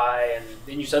goes by and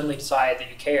then you suddenly decide that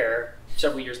you care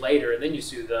several years later and then you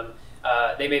sue them,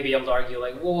 they may be able to argue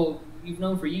like, well, you've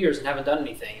known for years and haven't done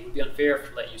anything. It would be unfair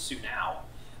to let you sue now.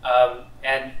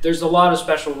 And there's a lot of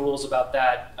special rules about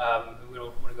that. We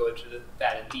don't want to go into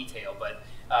that in detail, but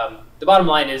the bottom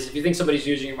line is if you think somebody's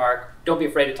using your mark, don't be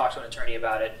afraid to talk to an attorney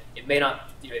about it. It may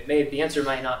not, the answer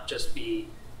might not just be,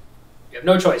 you have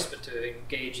no choice but to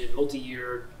engage in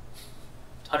multi-year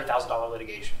 $100,000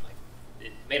 litigation. Like,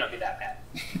 it may not be that bad.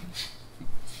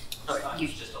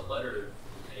 It's just a letter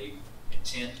with a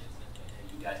intent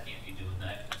that you guys can't be doing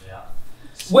that.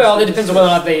 Well, it depends on whether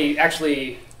or not they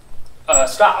actually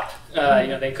stop.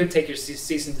 They could take your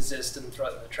cease and desist and throw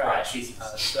it in the trash. Right.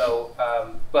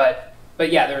 But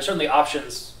yeah, there are certainly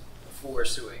options for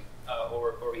suing,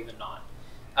 or even not.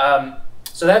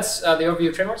 So that's the overview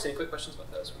of trademarks. Any quick questions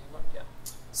about those? Yeah.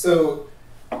 So,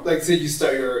 like, say you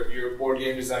start your board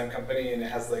game design company, and it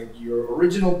has like your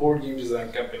original board game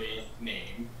design company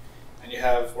name, and you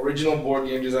have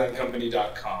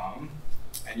originalboardgamedesigncompany.com,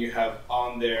 and you have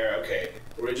on there, okay,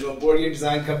 original board game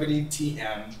design company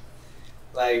TM,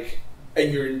 like,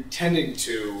 and you're intending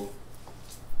to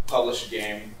publish a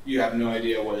game. You have no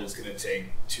idea whether it's going to take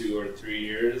 2 or 3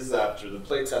 years after the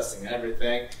playtesting and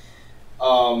everything.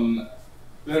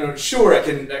 Then sure, I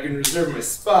can reserve my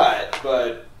spot,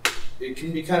 but it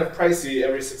can be kind of pricey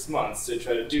every 6 months to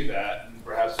try to do that. And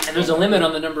perhaps there's a limit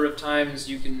on the number of times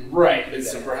you can. Right, and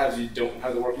so perhaps you don't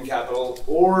have the working capital,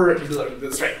 or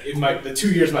that's right. The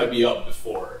 2 years might be up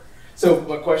before. So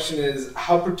my question is,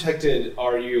 how protected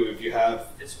are you if you have?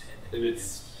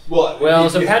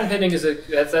 So patent pending is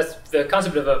that's the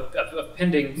concept of a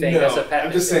pending thing. No, that's a patent.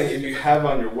 I'm just saying if you have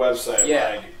on your website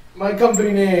like my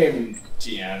company name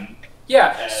TM.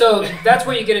 Yeah, so that's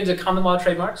where you get into common law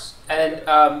trademarks, and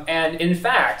in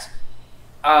fact,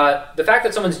 the fact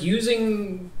that someone's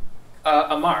using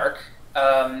a mark,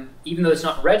 even though it's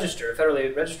not registered, a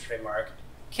federally registered trademark,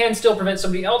 can still prevent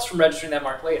somebody else from registering that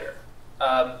mark later.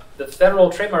 The Federal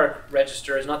Trademark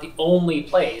Register is not the only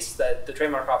place that the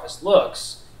Trademark Office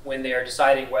looks when they are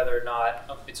deciding whether or not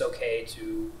it's okay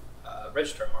to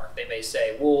register a mark. They may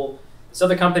say, well, this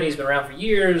other company's been around for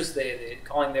years, they're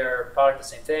calling their product the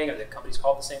same thing, or the company's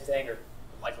called the same thing, or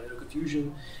likelihood of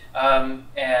confusion, and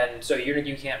so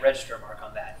you can't register a mark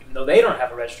on that. Even though they don't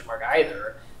have a registered mark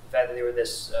either, the fact that they were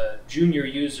this junior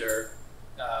user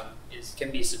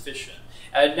can be sufficient.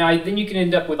 Now, then you can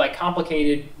end up with like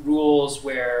complicated rules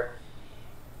where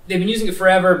they've been using it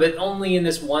forever, but only in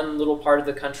this one little part of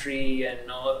the country and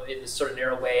in this sort of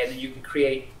narrow way, and then you can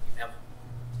create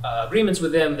agreements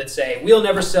with them that say we'll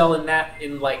never sell in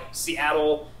like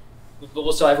Seattle, but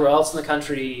we'll sell everywhere else in the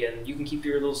country, and you can keep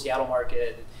your little Seattle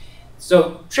market.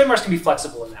 So trademarks can be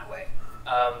flexible in that way.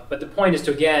 But the point is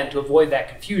to avoid that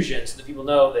confusion, so that people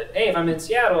know that, hey, if I'm in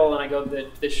Seattle and I go to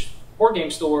this board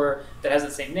game store that has the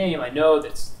same name, I know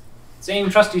that's the same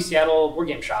trusty Seattle board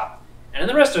game shop, and in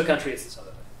the rest of the country it's this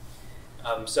other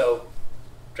thing. So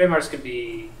trademarks can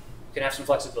have some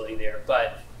flexibility there,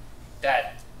 but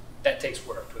that takes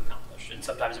work to accomplish, and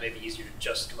sometimes it may be easier to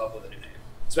just come up with a new name,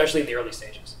 especially in the early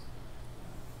stages.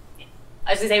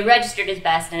 I was going to say registered is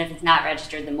best, and if it's not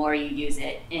registered, the more you use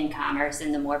it in commerce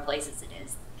and the more places it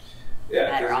is.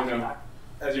 Yeah, because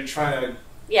as you're trying to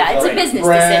Yeah, it's a business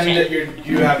brand, decision.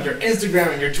 You have your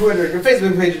Instagram and your Twitter and your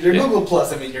Facebook page and your Google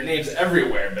Plus. I mean, your name's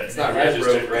everywhere, but it's not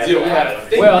registered. You don't have a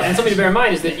thing. Well, and something to bear in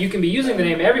mind is that you can be using the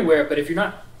name everywhere, but if you're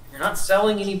not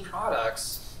selling any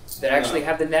products that actually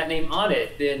have the net name on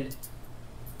it, then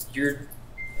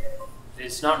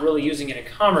it's not really using it in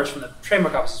commerce from the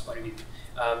trademark office's point of view.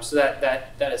 So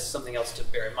that is something else to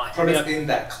bear in mind. Products in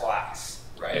that class,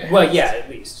 right? Well, yeah, at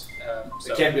least.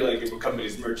 It can't be like a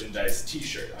company's merchandise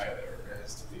T-shirt either. It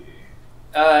has to be.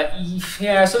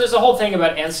 Yeah, so there's a whole thing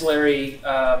about ancillary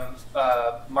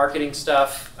marketing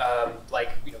stuff, like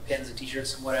pins and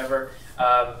T-shirts and whatever.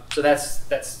 So that's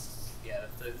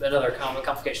another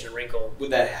complication and wrinkle.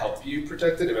 Would that help you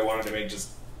protect it if I wanted to make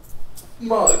just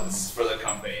mugs for the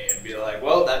company and be like,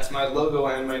 well, that's my logo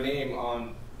and my name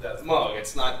on that mug.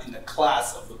 It's not in the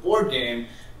class of the board game,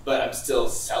 but I'm still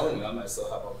selling them. I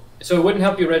still have a. So it wouldn't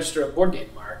help you register a board game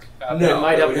mark. No, but it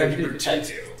might help you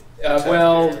protect you.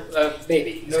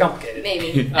 Maybe. It's complicated.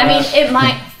 Maybe. I mean, it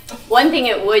might. One thing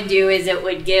it would do is it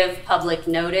would give public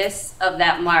notice of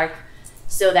that mark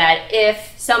so that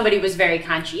if somebody was very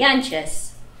conscientious,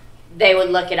 they would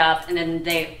look it up, and then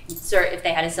if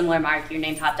they had a similar mark, your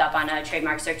name popped up on a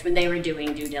trademark search when they were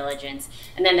doing due diligence,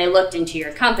 and then they looked into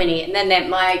your company, and then that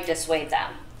might dissuade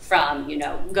them from,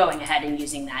 going ahead and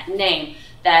using that name.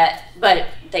 But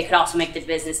they could also make the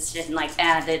business decision like,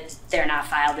 that they're not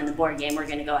filed in the board game. We're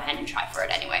going to go ahead and try for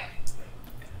it anyway.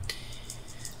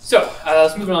 So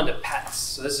let's move on to patents.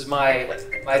 So this is my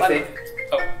thing.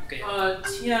 Oh, okay.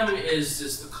 TM is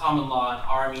just the common law, and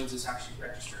R means it's actually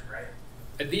registered, right?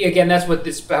 Again, that's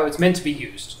how it's meant to be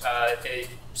used.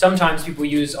 Sometimes people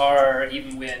use R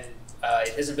even when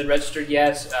it hasn't been registered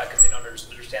yet because they don't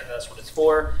understand that's what it's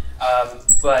for.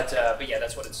 But yeah,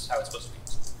 that's how it's supposed to be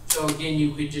used. So again,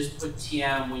 you could just put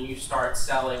TM when you start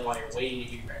selling while you're waiting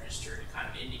to be registered to kind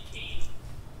of indicate.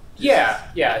 Yeah.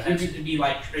 It could be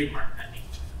like trademark pending.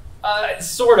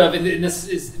 Sort of. And this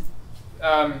is.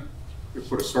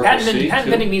 Patent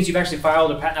pending means you've actually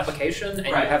filed a patent application and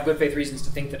you have good faith reasons to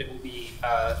think that it will be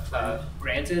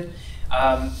granted.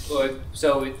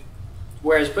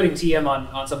 Whereas putting TM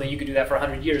on something, you could do that for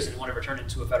 100 years and want to return it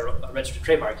to a registered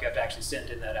trademark, you have to actually send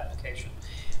in that application.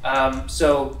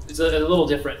 So it's a little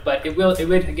different, but it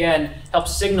would again help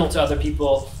signal to other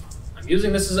people, I'm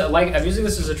using this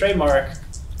as a trademark.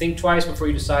 Think twice before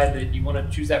you decide that you want to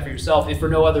choose that for yourself, if for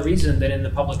no other reason than in the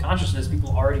public consciousness,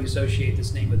 people already associate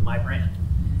this name with my brand.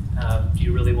 Do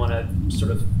you really want to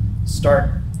sort of start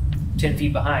 10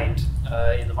 feet behind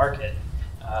in the market,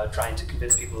 trying to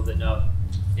convince people that no,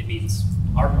 it means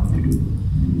our product?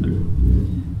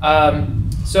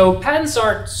 So patents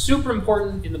aren't super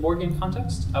important in the board game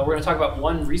context. We're going to talk about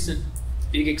one recent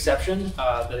big exception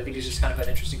that I think is just kind of an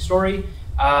interesting story.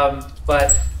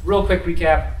 But real quick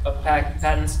recap of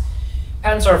patents.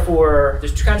 Patents are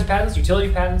there's two kinds of patents,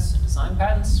 utility patents and design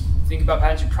patents. When you think about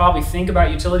patents, you probably think about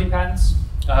utility patents.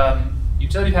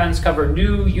 Utility patents cover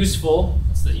new, useful,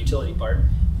 that's the utility part,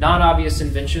 non-obvious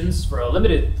inventions for a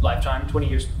limited lifetime, 20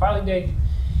 years from filing date.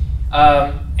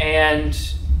 And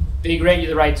they grant you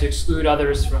the right to exclude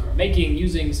others from making,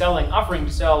 using, selling, offering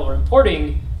to sell, or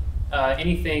importing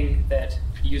anything that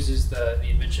uses the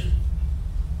invention.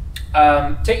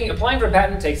 Applying for a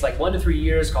patent takes like 1 to 3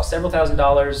 years, costs several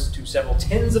 $1,000s to several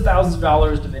tens of thousands of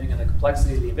dollars, depending on the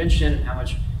complexity of the invention and how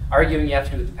much arguing you have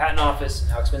to do with the patent office and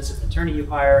how expensive an attorney you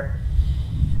hire.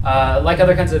 Like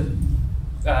other kinds of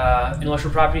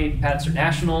intellectual property, patents are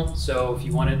national, so if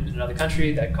you want it in another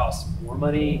country, that costs more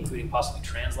money, including possibly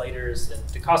translators, and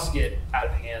the costs get out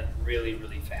of hand really,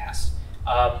 really fast,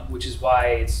 which is why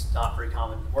it's not very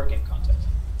common in the board game context.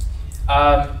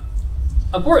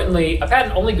 Importantly, a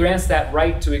patent only grants that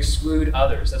right to exclude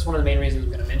others. That's one of the main reasons I'm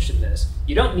going to mention this.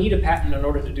 You don't need a patent in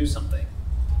order to do something.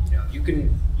 You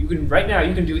can right now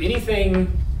you can do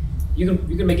anything. You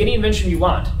can make any invention you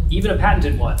want, even a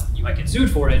patented one. You might get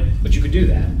sued for it, but you could do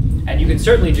that. And you can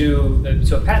certainly do.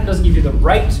 So a patent doesn't give you the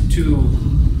right to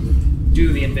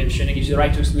do the invention. It gives you the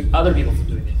right to exclude other people from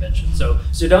doing the invention. So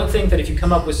don't think that if you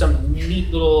come up with some neat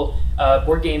little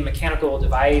board game mechanical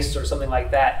device or something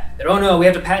like that, oh no, we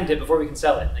have to patent it before we can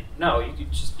sell it. Like, no,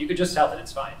 you could just sell it.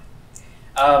 It's fine.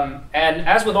 And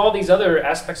as with all these other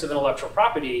aspects of intellectual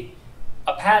property,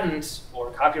 a patent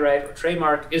or copyright or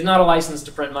trademark is not a license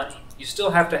to print money. You still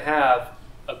have to have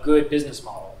a good business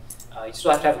model. You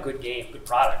still have to have a good game, good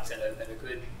product, and a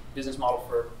good business model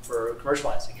for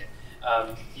commercializing it.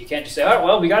 You can't just say, oh,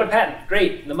 well, we got a patent,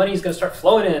 great, and the money is going to start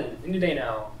flowing in any day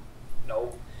now.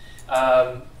 No.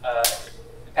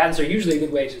 Patents are usually a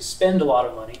good way to spend a lot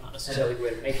of money, not necessarily a good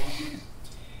way to make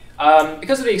money.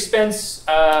 Because of the expense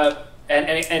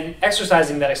and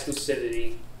exercising that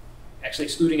exclusivity, actually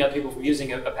excluding other people from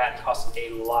using a patent costs a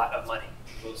lot of money.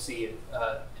 We'll see in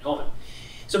a moment.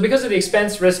 So because of the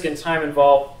expense, risk, and time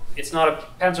involved,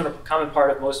 patents aren't a common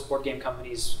part of most board game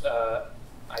companies'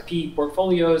 IP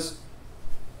portfolios.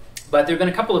 But there have been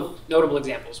a couple of notable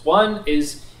examples. One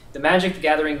is the Magic the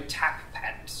Gathering tap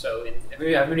patent. So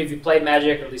how many of you played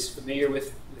Magic, or at least familiar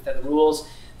with the rules?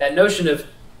 That notion of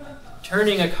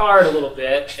turning a card a little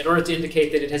bit in order to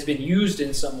indicate that it has been used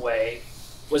in some way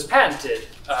was patented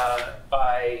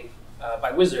by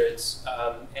Wizards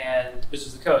and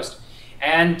Wizards of the Coast.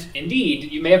 And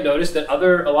indeed, you may have noticed that a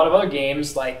lot of other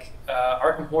games like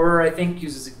Arkham Horror, I think,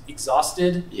 uses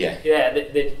Exhausted. Yeah. Yeah.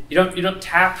 That you don't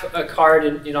tap a card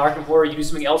in Arkham Horror. You do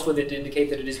something else with it to indicate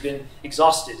that it has been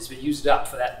exhausted. It's been used up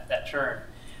for that turn.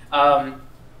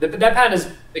 That patent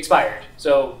has expired.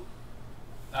 So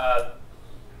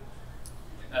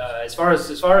as far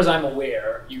as I'm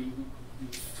aware, you're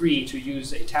free to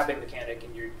use a tapping mechanic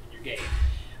in your game.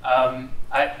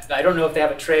 I don't know if they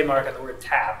have a trademark on the word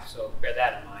tap, so bear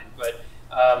that in mind. But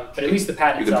at least the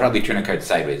patent. You could probably turn a card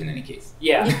sideways in any case.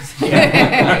 Yeah.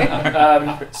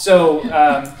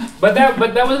 But that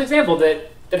was an example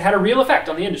that had a real effect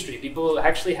on the industry. People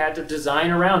actually had to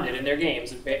design around it in their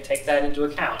games and take that into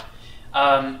account.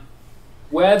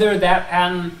 Whether that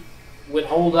patent would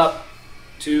hold up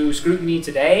to scrutiny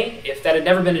today, if that had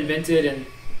never been invented and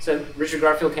so Richard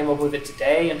Garfield came up with it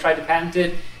today and tried to patent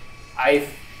it, I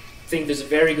think there's a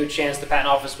very good chance the patent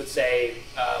office would say,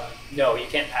 no, you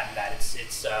can't patent that.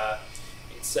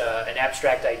 It's an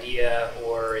abstract idea,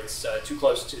 or it's too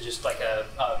close to just like a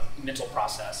mental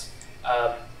process.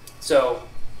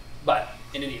 But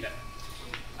in any event.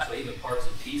 So even parts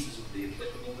and pieces would be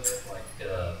applicable there, like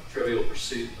Trivial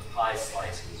Pursuit, the pie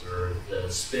slices, or the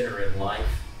spinner in life.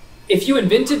 If you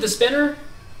invented the spinner,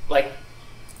 like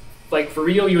for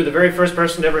real, you were the very first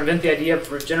person to ever invent the idea of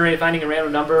finding a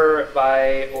random number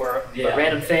a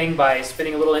random thing by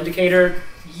spinning a little indicator,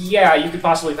 yeah, you could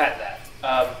possibly patent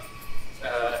that.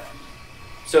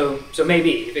 So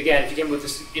maybe, if you came with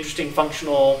this interesting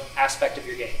functional aspect of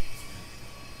your game.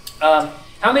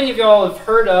 How many of y'all have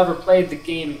heard of or played the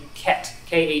game Ket?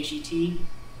 K-H-E-T?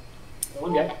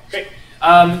 One guy. Great.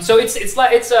 So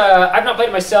I've not played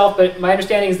it myself, but my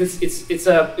understanding is it's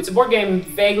a board game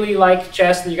vaguely like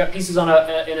chess, and you got pieces in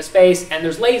a space, and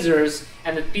there's lasers,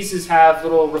 and the pieces have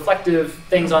little reflective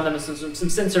things on them, and some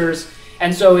sensors,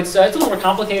 and so it's a little more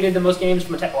complicated than most games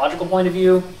from a technological point of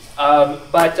view.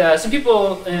 But some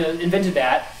people invented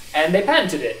that, and they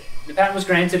patented it. The patent was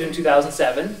granted in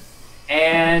 2007,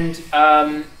 and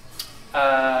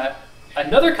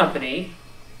another company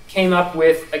came up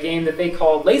with a game that they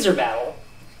called Laser Battle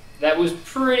that was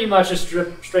pretty much a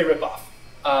straight ripoff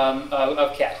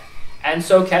of Ket. And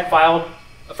so Ket filed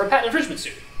for a patent infringement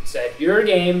suit. It said, your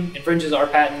game infringes our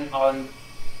patent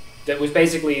that was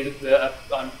basically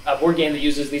on a board game that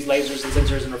uses these lasers and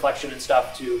sensors and reflection and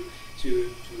stuff to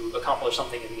accomplish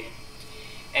something in the game.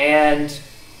 And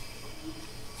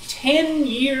 10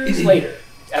 years later,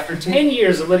 after 10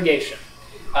 years of litigation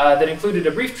that included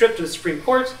a brief trip to the Supreme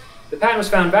Court, the patent was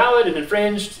found valid and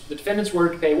infringed. The defendants were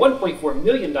to pay $1.4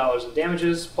 million in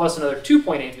damages, plus another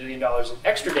 $2.8 million in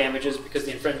extra damages because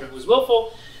the infringement was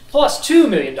willful, plus $2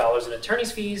 million in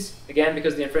attorney's fees, again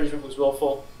because the infringement was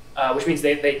willful, which means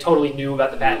they totally knew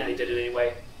about the patent and they did it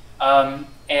anyway.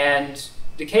 And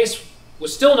the case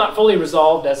was still not fully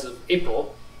resolved as of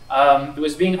April. It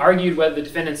was being argued whether the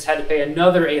defendants had to pay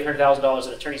another $800,000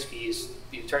 in attorney's fees,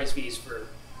 the attorney's fees for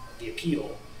the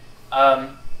appeal.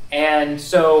 And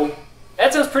so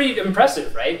that sounds pretty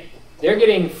impressive, right? They're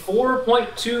getting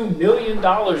 $4.2 million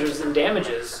in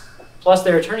damages, plus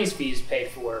their attorney's fees paid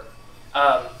for.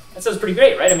 That sounds pretty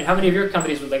great, right? I mean, how many of your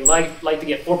companies would like to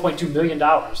get $4.2 million?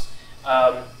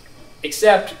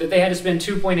 Except that they had to spend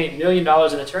 $2.8 million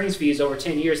in attorney's fees over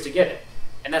 10 years to get it.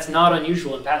 And that's not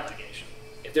unusual in patent litigation.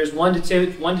 If there's $1 to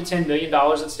 $10 million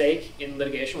at stake in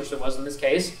litigation, which there was in this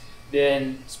case,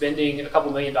 then spending a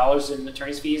couple $1 million in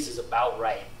attorney's fees is about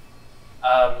right.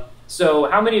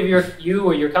 So how many of you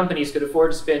or your companies could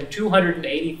afford to spend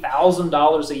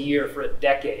 $280,000 a year for a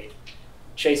decade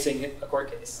chasing a court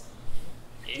case?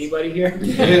 Anybody here?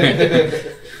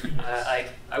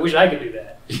 I wish I could do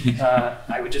that.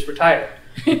 I would just retire.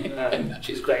 I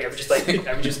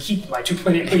would just keep my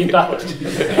 $2.8 million.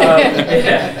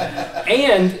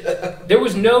 And there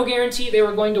was no guarantee they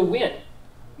were going to win.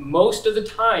 Most of the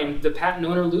time, the patent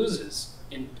owner loses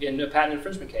in a patent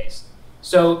infringement case.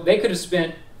 So they could have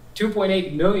spent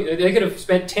 $2.8 million. They could have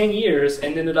spent 10 years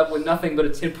and ended up with nothing but a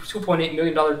 $2.8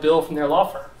 million bill from their law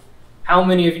firm. How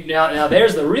many of you now?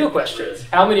 There's the real question: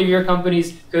 how many of your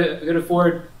companies could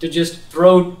afford to just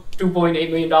throw $2.8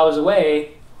 million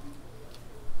away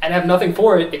and have nothing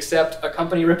for it except a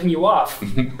company ripping you off.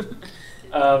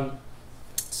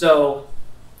 So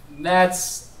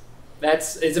it's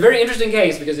a very interesting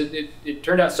case because it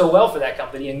turned out so well for that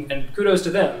company, and kudos to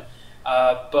them.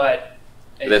 But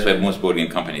that's why most board game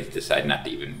companies decide not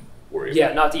to even worry.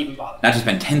 Yeah, not to even bother. Not to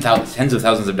spend tens of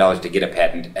thousands of dollars to get a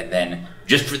patent, and then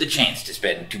just for the chance to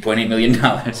spend $2.8 million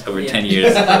over 10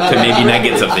 years to maybe not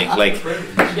get something. Like,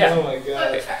 yeah. Oh my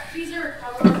god. These are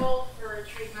recoverable for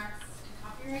trademarks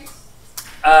and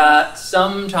copyrights?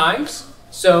 Sometimes.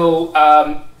 So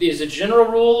there's a general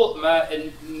rule,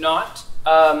 not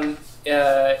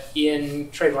in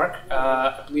trademark.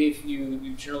 I believe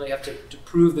you generally have to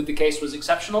prove that the case was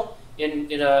exceptional in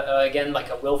again, like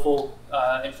a willful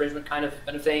infringement kind of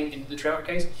thing in the trademark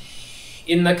case.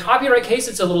 In the copyright case,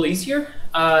 it's a little easier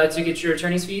to get your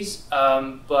attorney's fees,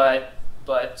 but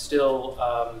still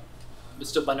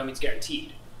by no means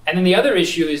guaranteed. And then the other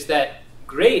issue is that,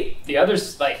 great, the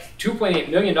other's like $2.8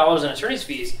 million in attorney's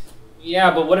fees.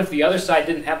 Yeah, but what if the other side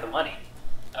didn't have the money?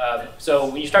 So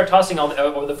when you start tossing or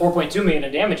the $4.2 million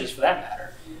in damages for that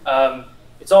matter,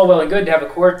 it's all well and good to have a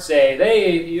court say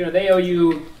they owe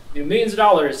you millions of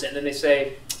dollars, and then they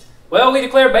say, well, we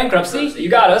declare bankruptcy, you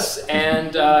got us,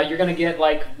 and you're going to get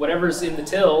like whatever's in the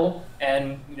till,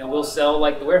 and we'll sell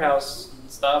like the warehouse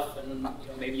and stuff, and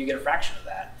maybe you get a fraction of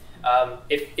that.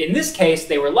 If in this case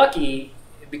they were lucky,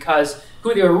 because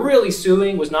who they were really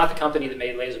suing was not the company that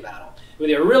made Laser Battle. Who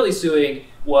they were really suing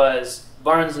was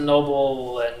Barnes and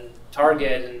Noble and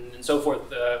Target and so forth,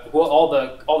 all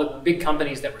the big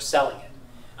companies that were selling it,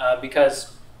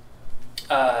 because.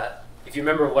 If you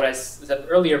remember what I said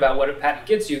earlier about what a patent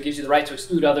gets you, it gives you the right to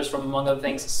exclude others from, among other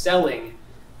things, selling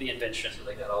the invention. So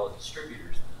they got all the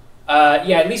distributors.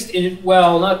 Yeah, at least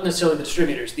well, not necessarily the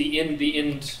distributors, the end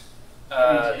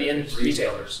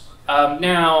retailers.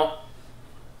 Now,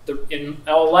 in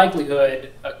all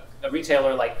likelihood, a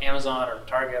retailer like Amazon or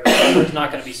Target or whatever is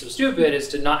not going to be so stupid as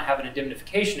to not have an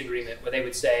indemnification agreement where they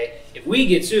would say, if we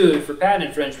get sued for patent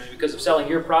infringement because of selling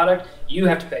your product, you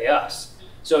have to pay us.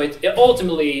 So it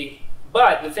ultimately.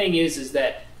 But the thing is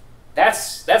that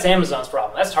that's Amazon's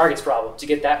problem. That's Target's problem to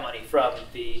get that money from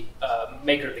the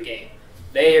maker of the game.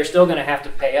 They are still going to have to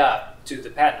pay up to the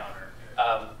patent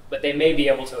owner, but they may be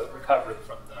able to recover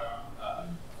from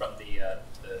the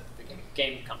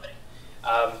game company.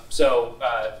 So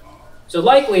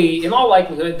likely, in all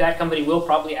likelihood, that company will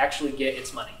probably actually get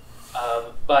its money.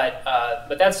 But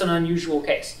that's an unusual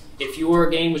case. If your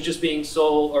game was just being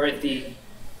sold, or if the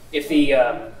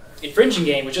infringing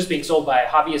game was just being sold by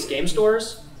hobbyist game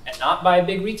stores and not by a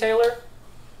big retailer,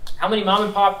 how many mom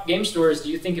and pop game stores do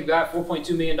you think have got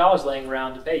 $4.2 million laying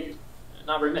around to pay you?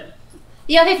 Not very many.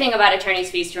 The other thing about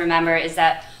attorney's fees to remember is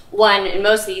that, one, in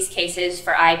most of these cases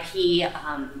for IP,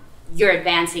 you're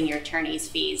advancing your attorney's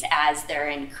fees as they're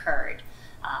incurred.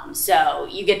 So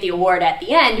you get the award at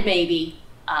the end, maybe,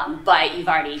 but you've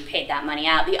already paid that money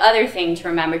out. The other thing to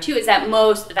remember, too, is that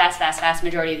the vast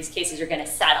majority of these cases are going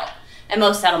to settle. And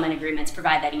most settlement agreements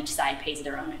provide that each side pays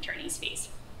their own attorney's fees.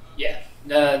 Yeah.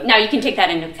 Now, you can take that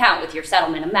into account with your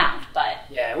settlement amount, but...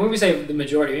 Yeah, when we say the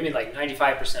majority, we mean like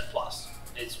 95% plus.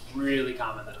 It's really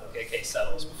common that a case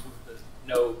settles with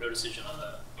no decision on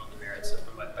the merits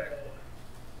by a court.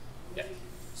 Yeah.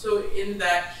 So in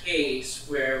that case,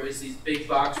 where it was these big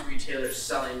box retailers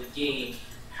selling the game,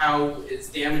 how its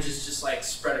damages just like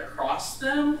spread across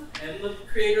them and the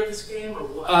creator of this game, or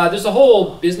what? There's a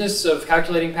whole business of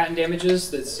calculating patent damages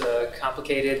that's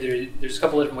complicated. There's a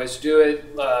couple of different ways to do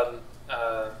it.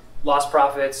 Lost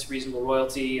profits, reasonable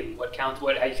royalty, and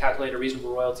how you calculate a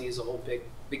reasonable royalty is a whole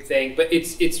big thing. But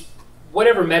it's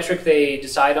whatever metric they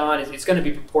decide on, it's going to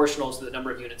be proportional to the number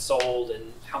of units sold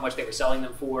and how much they were selling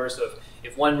them for. So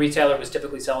if one retailer was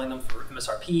typically selling them for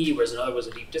MSRP, whereas another was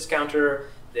a deep discounter,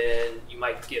 then you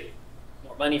might get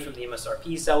more money from the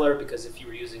MSRP seller, because if you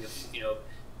were using a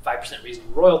 5%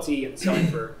 reasonable royalty and selling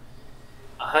for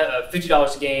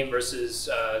 $50 a game versus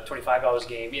 $25 a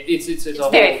game, it's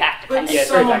very fact dependent. But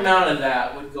some amount of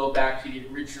that would go back to the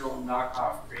original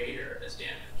knockoff creator as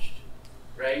damaged,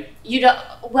 right?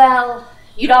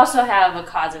 You'd also have a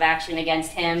cause of action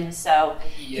against him, so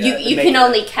you can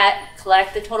only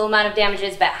collect the total amount of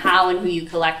damages, but how and who you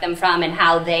collect them from and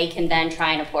how they can then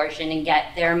try and apportion and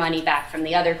get their money back from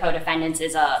the other co-defendants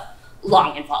is a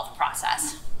long, involved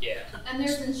process. Yeah. And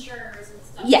there's insurers and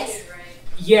stuff too, right?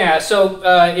 Yeah, so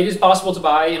it is possible to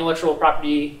buy intellectual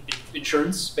property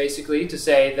insurance, basically, to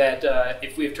say that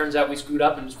if it turns out we screwed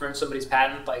up and infringed somebody's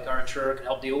patent, like our insurer can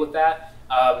help deal with that.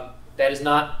 That is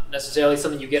not necessarily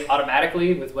something you get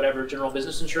automatically with whatever general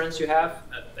business insurance you have.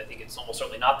 I think it's almost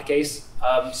certainly not the case.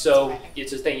 So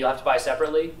it's a thing you'll have to buy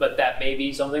separately, but that may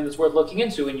be something that's worth looking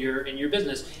into in your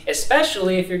business,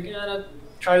 especially if you're gonna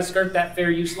try to skirt that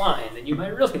fair use line. Then you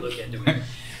might really look into it.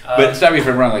 But stop me if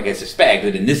I'm wrong. Like I suspect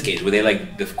that in this case, where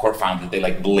the court found that they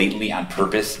blatantly on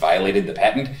purpose violated the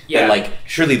patent. Yeah. That,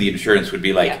 surely the insurance would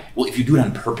be well, if you do it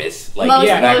on purpose, most it's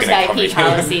not most gonna cover IP you.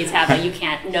 policies have that you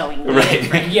can't knowingly.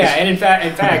 Right. Yeah, and in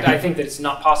fact, I think that it's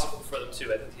not possible for them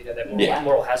to. I think you'd have that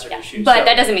moral hazard issue. But so.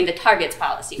 that doesn't mean the target's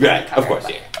policy. Right. Cover Of course.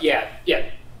 Yeah.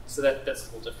 So that's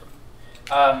a little different.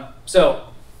 So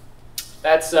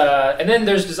that's and then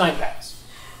there's design patents.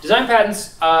 Design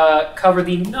patents cover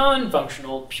the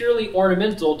non-functional, purely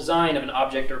ornamental design of an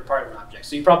object or part of an object.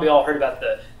 So you probably all heard about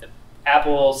the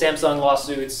Apple, Samsung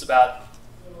lawsuits about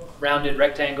rounded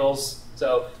rectangles.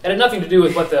 So that had nothing to do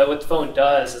with what the phone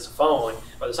does as a phone,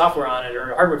 or the software on it,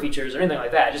 or hardware features, or anything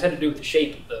like that. It just had to do with the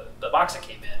shape of the box it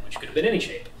came in, which could have been any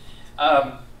shape.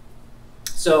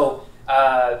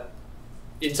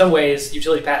 In some ways,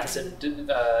 utility patents and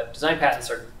design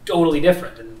patents are totally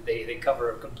different, and they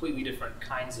cover completely different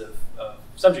kinds of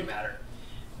subject matter.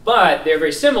 But they're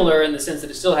very similar in the sense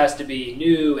that it still has to be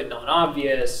new and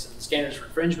non-obvious, and the standards for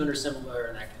infringement are similar,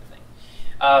 and that kind of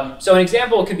thing. So an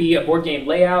example could be a board game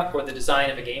layout or the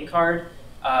design of a game card.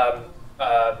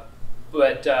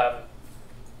 But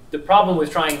the problem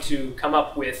with trying to come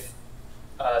up with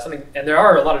something, and there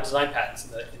are a lot of design patents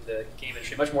in the game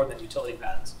industry, much more than utility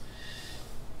patents.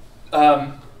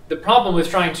 The problem with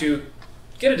trying to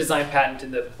get a design patent in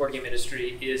the board game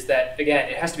industry is that, again,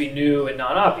 it has to be new and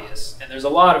non-obvious, and there's a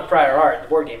lot of prior art in the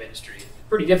board game industry. It's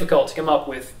pretty difficult to come up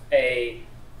with a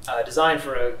design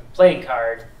for a playing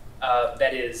card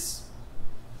that is,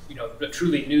 a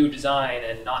truly new design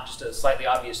and not just a slightly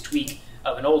obvious tweak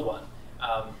of an old one.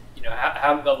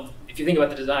 If you think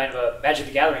about the design of a Magic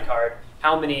the Gathering card,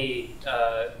 how many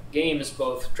games,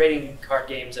 both trading card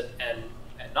games and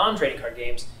non-trading card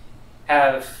games,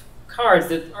 have cards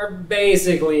that are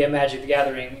basically a Magic the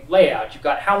Gathering layout. You've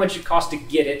got how much it costs to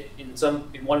get it in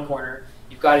one corner.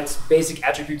 You've got its basic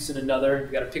attributes in another.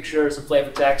 You've got a picture, some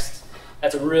flavor text.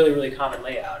 That's a really, really common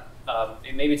layout.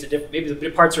 And maybe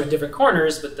the parts are in different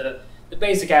corners, but the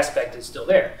basic aspect is still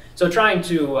there. So trying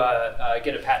to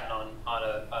get a patent on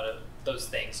those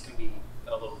things can be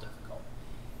a little difficult.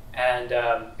 And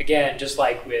again, just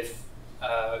like with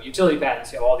utility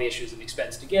patents, you have all the issues of the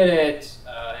expense to get it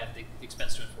and the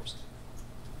expense to enforce it.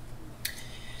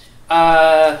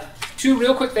 Two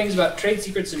real quick things about trade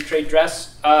secrets and trade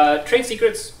dress. Trade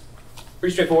secrets,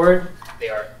 pretty straightforward. They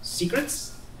are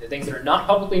secrets. They're things that are not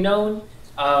publicly known.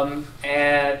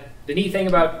 And the neat thing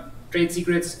about trade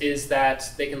secrets is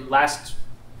that they can last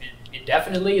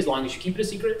indefinitely as long as you keep it a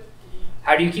secret.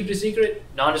 How do you keep it a secret?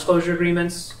 Non-disclosure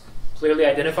agreements, clearly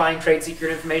identifying trade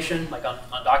secret information, like on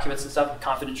documents and stuff,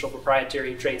 confidential,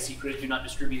 proprietary, trade secret, do not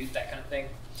distribute, that kind of thing.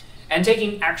 And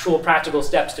taking actual practical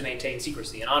steps to maintain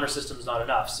secrecy. An honor system is not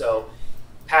enough. So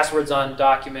passwords on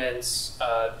documents,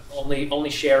 only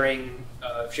sharing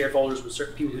shared folders with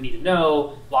certain people who need to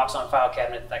know, locks on file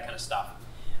cabinet, that kind of stuff.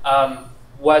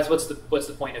 What's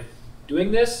the point of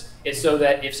doing this? Is so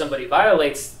that if somebody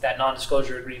violates that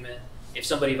non-disclosure agreement, if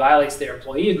somebody violates their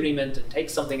employee agreement and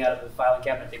takes something out of the filing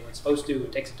cabinet they weren't supposed to,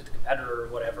 and takes it to the competitor or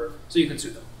whatever, so you can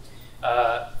sue them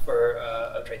for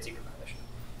a trade secret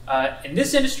violation. In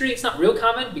this industry, it's not real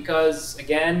common because,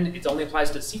 again, it only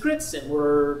applies to secrets, and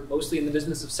we're mostly in the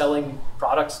business of selling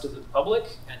products to the public,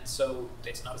 and so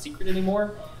it's not a secret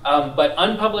anymore. But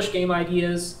unpublished game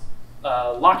ideas,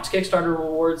 locked Kickstarter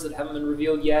rewards that haven't been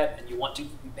revealed yet, and you want to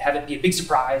have it be a big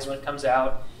surprise when it comes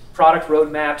out, product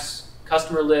roadmaps,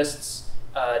 customer lists,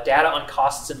 data on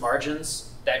costs and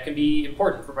margins, that can be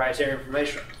important proprietary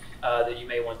information that you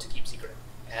may want to keep secret.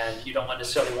 And you don't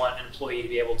necessarily want an employee to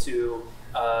be able to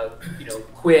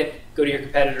quit, go to your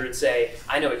competitor and say,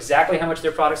 I know exactly how much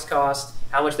their products cost,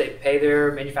 how much they pay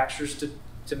their manufacturers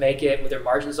to make it, what their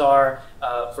margins are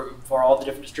for all the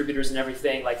different distributors and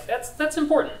everything. Like that's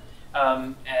important,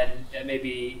 and it may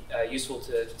be useful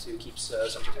to keep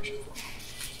some protection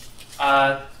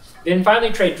for. Then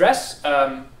finally, trade dress,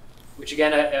 which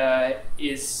again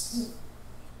is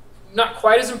not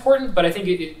quite as important, but I think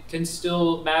it can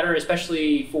still matter,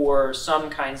 especially for some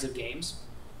kinds of games.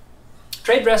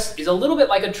 Trade dress is a little bit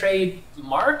like a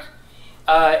trademark,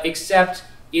 except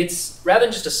it's rather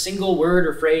than just a single word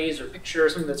or phrase or picture or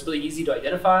something that's really easy to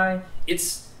identify,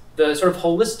 it's the sort of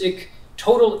holistic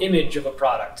total image of a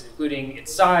product, including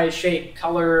its size, shape,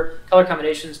 color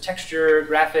combinations, texture,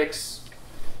 graphics,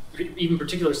 even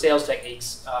particular sales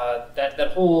techniques.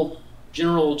 That whole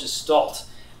general gestalt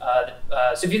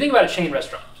So if you think about a chain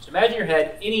restaurant, just imagine in your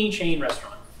head any chain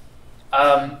restaurant.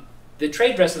 The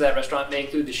trade dress of that restaurant may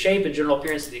include the shape and general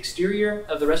appearance of the exterior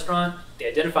of the restaurant, the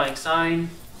identifying sign,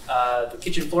 the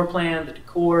kitchen floor plan, the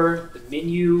decor, the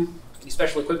menu, any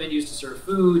special equipment used to serve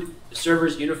food, the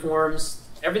servers' uniforms,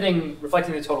 everything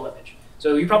reflecting the total image.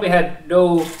 So you probably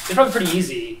it's probably pretty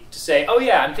easy to say, oh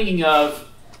yeah, I'm thinking of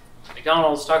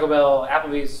McDonald's, Taco Bell,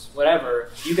 Applebee's, whatever.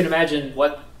 You can imagine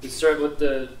what the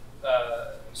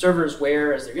servers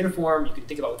wear as their uniform. You can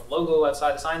think about what the logo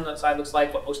outside, the sign outside looks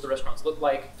like, what most of the restaurants look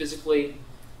like physically.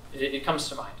 It comes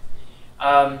to mind.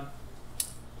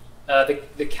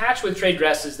 The catch with trade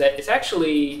dress is that it's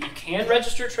actually, you can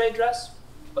register trade dress,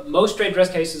 but most trade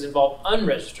dress cases involve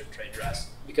unregistered trade dress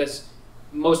because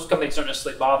most companies don't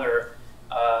necessarily bother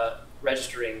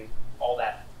registering all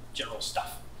that general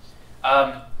stuff.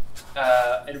 An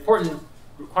important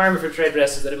requirement for trade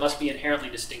dress is that it must be inherently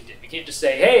distinctive. You can't just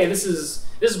say, hey, this is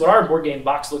what our board game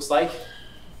box looks like.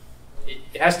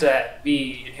 It has to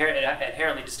be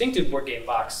inherently distinctive board game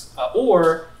box.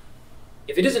 Or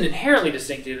if it isn't inherently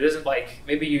distinctive, it isn't like,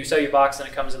 maybe you sell your box and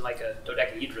it comes in like a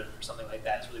dodecahedron or something like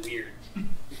that. It's really weird.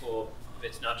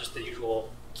 It's not just the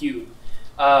usual cube.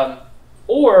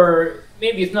 Or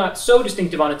maybe it's not so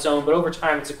distinctive on its own, but over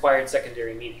time it's acquired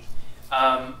secondary meaning.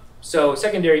 So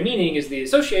secondary meaning is the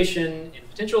association in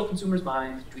potential consumers'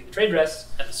 minds between the trade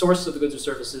dress and the source of the goods or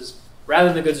services, rather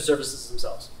than the goods or services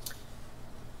themselves.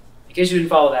 In case you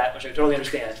didn't follow that, which I totally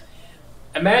understand,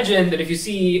 imagine that if you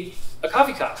see a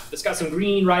coffee cup that's got some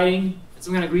green writing and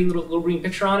some kind of green little green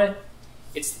picture on it,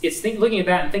 it's looking at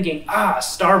that and thinking,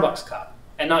 Starbucks cup,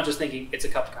 and not just thinking it's a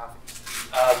cup of coffee.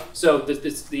 So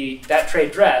that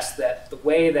trade dress, that the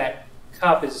way that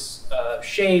cup is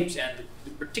shaped and the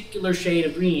particular shade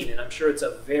of green, and I'm sure it's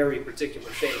a very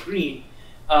particular shade of green,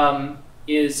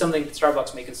 is something that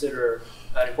Starbucks may consider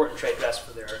an important trade dress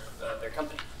for their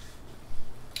company.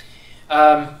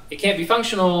 It can't be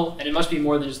functional, and it must be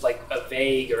more than just like a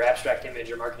vague or abstract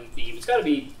image or marketing theme. It's got to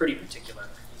be pretty particular.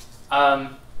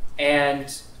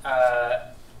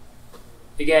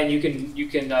 Again, you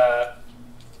can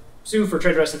sue for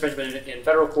trade dress infringement in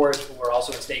federal court or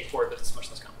also in state court, but it's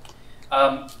much less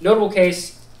common. Notable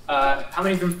case. How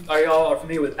many of them are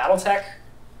familiar with BattleTech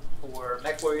or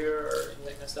MechWarrior or anything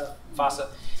like that stuff? FASA.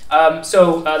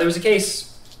 So there was a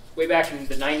case way back in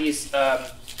the 90s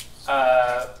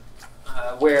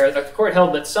where the court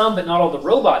held that some, but not all, the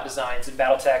robot designs in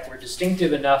BattleTech were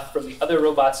distinctive enough from the other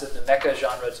robots in the mecha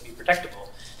genre to be protectable.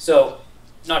 So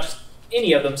not just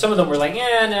any of them. Some of them were like,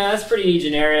 nah, that's pretty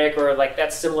generic, or like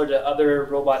that's similar to other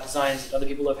robot designs that other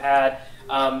people have had.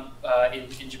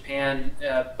 In Japan,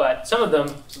 but some of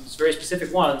them, some very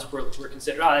specific ones, were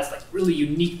considered, that's like really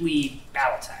uniquely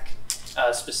BattleTech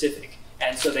specific,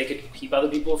 and so they could keep other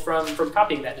people from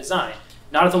copying that design.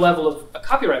 Not at the level of a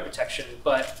copyright protection,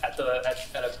 but at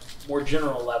a more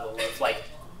general level of like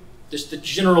just the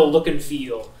general look and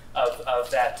feel of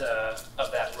that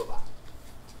robot.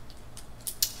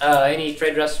 Any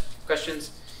trade dress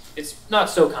questions? It's not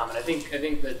so common. I think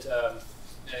that.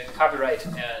 Copyright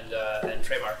and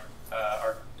trademark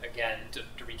are, again, to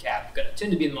recap, going to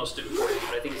tend to be the most important,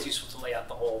 but I think it's useful to lay out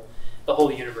the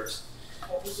whole universe.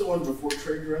 What was the one before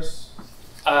trade dress?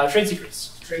 Trade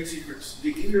secrets. Trade secrets. Do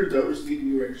either of those need to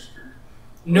be registered?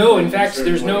 No, in fact,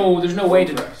 there's no way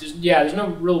to. There's no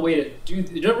real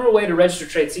way to register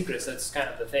trade secrets. That's kind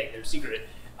of the thing. They're secret.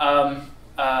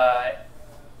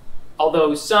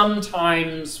 Although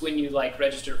sometimes when you like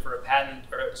register for a patent,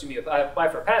 or apply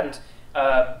for a patent.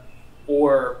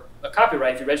 Or a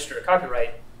copyright, if you register a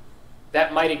copyright,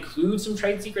 that might include some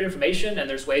trade secret information, and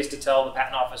there's ways to tell the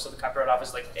patent office or the copyright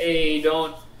office, like, hey,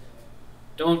 don't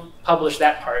publish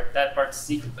that part. That part's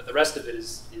secret, but the rest of it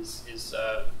is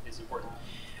important.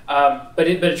 But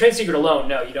a trade secret alone,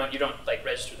 no, you don't like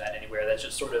register that anywhere. That's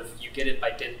just sort of, you get it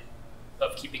by dint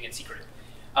of keeping it secret.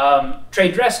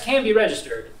 Trade dress can be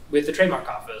registered with the trademark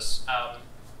office,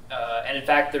 and in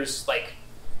fact, there's like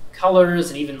colors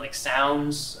and even like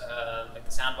sounds, like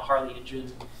the sound of a Harley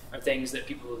engine, are things that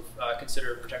people have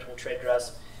considered protectable trade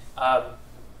dress.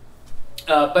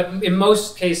 But in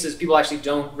most cases, people actually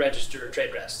don't register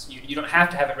trade dress. You don't have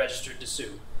to have it registered to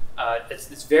sue.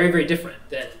 It's very, very different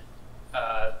than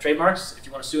trademarks. If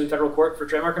you want to sue in federal court for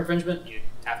trademark infringement, you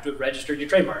have to have registered your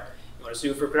trademark. You want to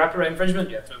sue for copyright infringement,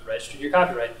 you have to have registered your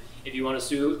copyright. If you want to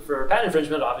sue for patent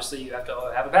infringement, obviously you have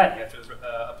to have a patent. You have to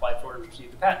apply for and receive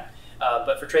the patent.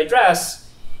 But for trade dress,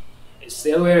 it's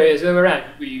the other way around.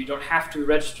 You don't have to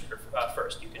register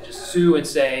first. You can just sue and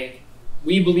say,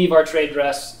 we believe our trade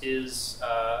dress is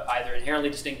either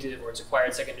inherently distinctive or it's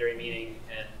acquired secondary meaning,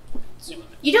 and sue them.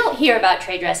 You don't hear about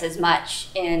trade dress as much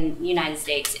in the United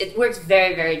States. It works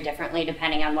very, very differently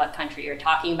depending on what country you're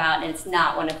talking about, and it's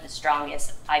not one of the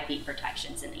strongest IP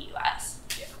protections in the US.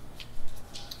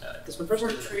 This one first.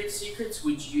 For trade secrets,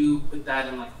 would you put that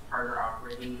in like a partner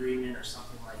operating agreement or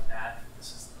something like that?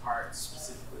 This is the part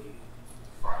specifically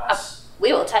for us.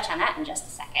 We will touch on that in just a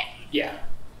second. Yeah.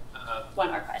 One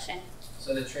more question.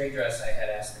 So the trade dress, I had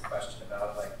asked a question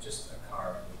about like just a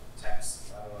car with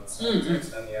text on one side,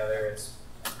 text on the other. It's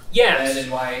red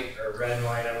and white, or red and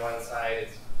white on one side.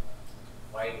 It's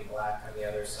white and black on the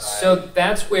other side. So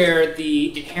that's where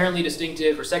the inherently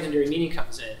distinctive or secondary meaning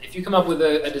comes in. If you come up with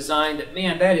a design that,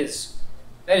 man, that is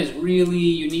really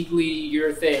uniquely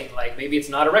your thing. Like maybe it's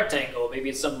not a rectangle, maybe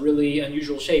it's some really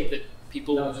unusual shape that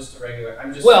people. No, just a regular.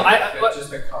 I'm just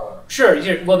just a color. Sure.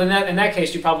 Well, then in that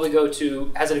case, you probably go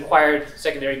to has it acquired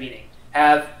secondary meaning?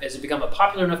 Has it become a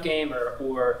popular enough game,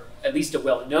 or at least a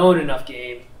well-known enough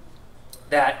game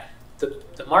that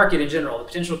the market in general, the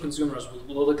potential consumers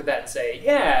will look at that and say,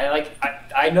 yeah, like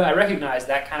I know, I recognize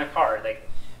that kind of card. Like,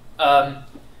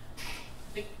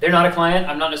 they're not a client.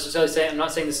 I'm not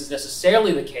saying this is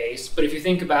necessarily the case, but if you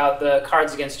think about the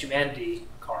Cards Against Humanity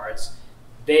cards,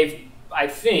 I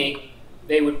think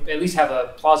they would at least have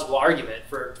a plausible argument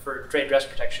for trade dress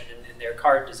protection in their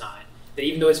card design. That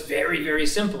even though it's very, very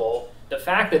simple, the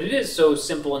fact that it is so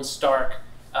simple and stark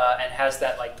and has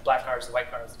that like the black cards, the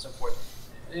white cards, and so forth,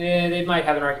 they might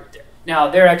have an argument there. Now,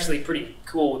 they're actually pretty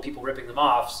cool with people ripping them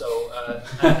off, so I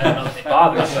don't know if they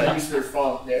bother. They use their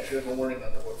font. They actually have a warning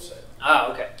on their website.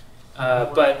 Ah, okay.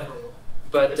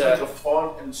 But it's like a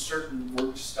font and certain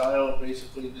word style,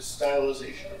 basically the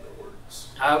stylization of the words.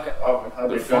 Ah, okay. And how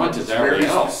The they've done font it. is It's very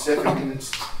Arial. specific,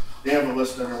 and they have a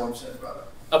list on their website about it.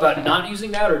 About not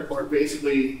using that, or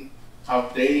Basically, how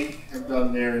they have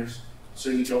done theirs, so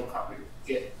you don't copy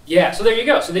it. yeah. So there you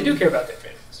go. So they do care about their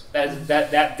trade dress.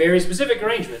 That very specific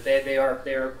arrangement. They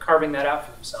are carving that out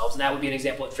for themselves, and that would be an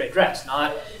example of trade dress,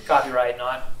 not copyright,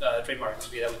 not trademark.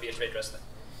 That would be a trade dress thing.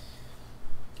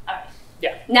 All right.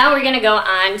 Yeah. Now we're going to go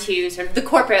on to sort of the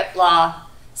corporate law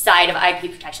side of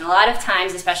IP protection. A lot of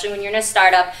times, especially when you're in a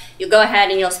startup, you'll go ahead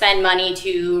and you'll spend money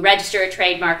to register a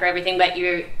trademark or everything, but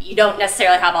you don't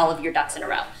necessarily have all of your ducks in a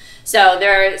row. So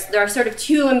there are sort of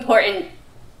two important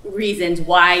reasons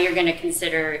why you're going to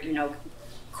consider,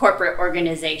 corporate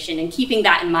organization, and keeping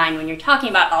that in mind when you're talking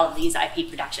about all of these IP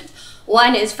protections.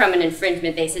 One is from an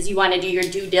infringement basis. You want to do your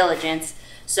due diligence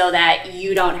so that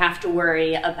you don't have to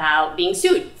worry about being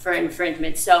sued for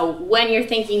infringement. So when you're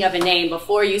thinking of a name,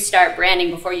 before you start branding,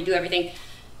 before you do everything,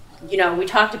 we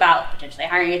talked about potentially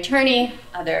hiring an attorney.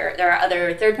 There are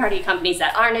other third-party companies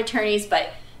that aren't attorneys,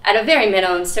 but at a very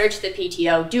minimum, search the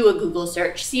PTO, do a Google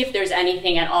search, see if there's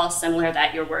anything at all similar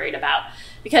that you're worried about.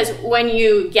 Because when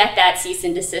you get that cease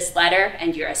and desist letter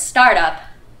and you're a startup,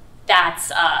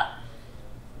 that's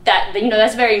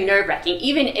very nerve-wracking.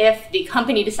 Even if the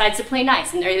company decides to play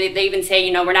nice and they even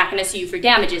say, we're not going to sue you for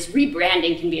damages,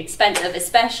 rebranding can be expensive,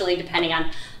 especially depending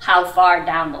on how far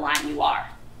down the line you are.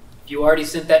 If you already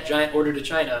sent that giant order to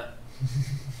China,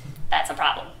 that's a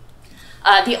problem.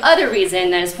 The other reason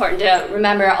that it's important to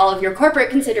remember all of your corporate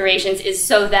considerations is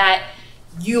so that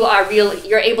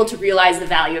you're able to realize the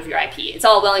value of your IP. It's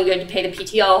all well and good to pay the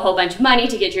PTO a whole bunch of money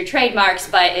to get your trademarks,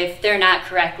 but if they're not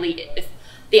if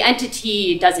the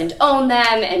entity doesn't own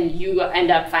them and you end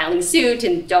up filing suit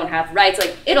and don't have rights,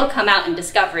 like it'll come out in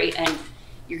discovery and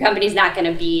your company's not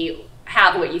going to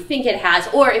have what you think it has.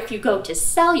 Or if you go to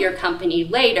sell your company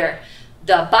later,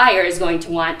 the buyer is going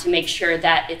to want to make sure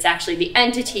that it's actually the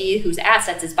entity whose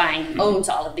assets is buying owns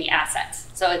all of the assets.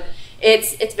 So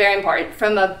it's very important.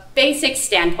 From a basic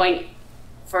standpoint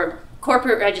for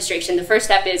corporate registration, the first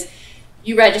step is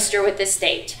you register with the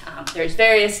state. There's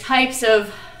various types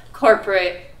of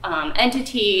corporate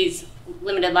entities.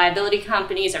 Limited liability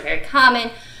companies are very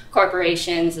common.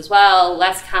 Corporations as well,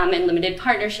 less common. Limited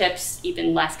partnerships,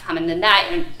 even less common than that.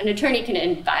 And an attorney can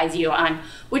advise you on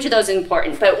which of those is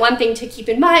important. But one thing to keep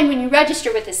in mind when you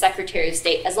register with the Secretary of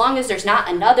State, as long as there's not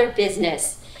another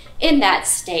business in that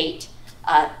state,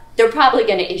 they're probably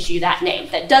going to issue that name.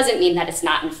 That doesn't mean that it's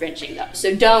not infringing, though.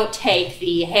 So don't take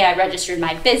the, hey, I registered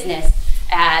my business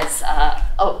as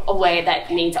a way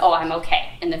that means, oh, I'm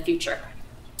okay in the future.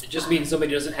 It just means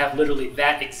somebody doesn't have literally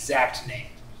that exact name.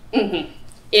 Mm-hmm.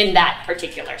 In that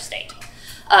particular state.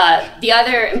 The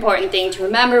other important thing to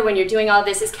remember when you're doing all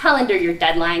this is calendar your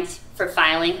deadlines for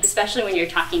filing, especially when you're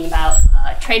talking about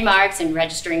trademarks and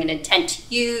registering an intent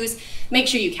to use. Make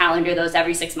sure you calendar those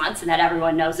every 6 months and that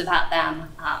everyone knows about them.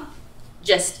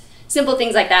 Just simple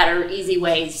things like that are easy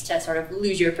ways to sort of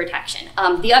lose your protection.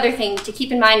 The other thing to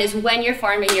keep in mind is when you're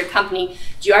forming your company,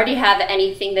 do you already have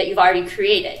anything that you've already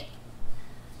created?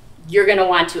 You're going to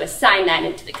want to assign that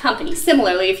into the company.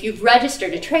 Similarly, if you've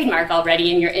registered a trademark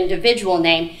already in your individual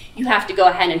name, you have to go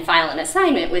ahead and file an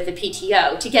assignment with the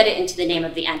PTO to get it into the name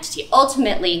of the entity.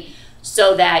 Ultimately,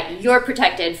 so that you're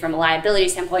protected from a liability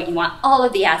standpoint, you want all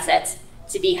of the assets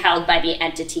to be held by the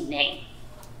entity name.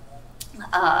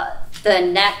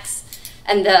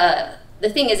 The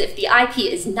thing is, if the IP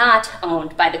is not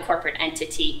owned by the corporate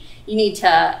entity, you need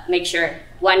to make sure,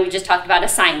 one, we just talked about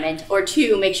assignment, or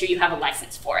two, make sure you have a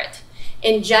license for it.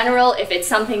 In general, if it's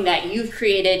something that you've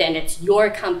created and it's your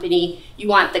company, you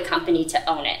want the company to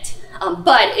own it.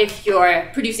 But if you're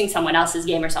producing someone else's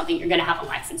game or something, you're gonna have a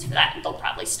license for that and they'll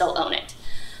probably still own it.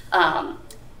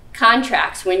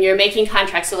 Contracts, when you're making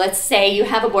contracts, so let's say you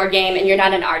have a board game and you're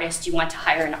not an artist, you want to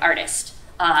hire an artist.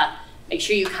 Make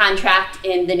sure you contract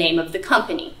in the name of the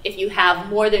company. If you have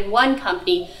more than one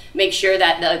company, make sure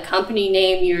that the company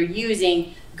name you're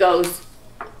using goes,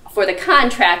 for the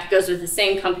contract, goes with the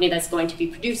same company that's going to be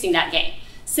producing that game.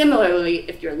 Similarly,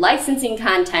 if you're licensing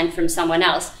content from someone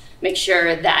else, make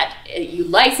sure that you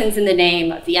license in the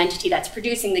name of the entity that's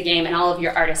producing the game, and all of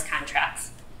your artist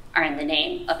contracts are in the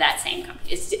name of that same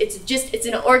company. It's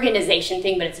an organization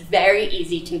thing, but it's very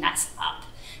easy to mess up.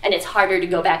 And it's harder to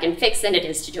go back and fix than it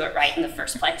is to do it right in the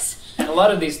first place. And a lot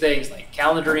of these things, like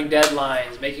calendaring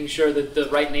deadlines, making sure that the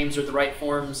right names are the right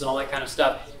forms and all that kind of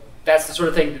stuff, that's the sort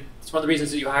of thing, it's one of the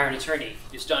reasons that you hire an attorney,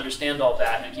 just to understand all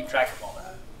that and keep track of all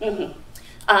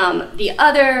that. The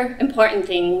other important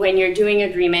thing when you're doing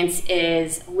agreements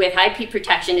is, with IP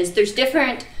protection, is there's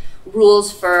different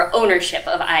rules for ownership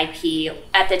of IP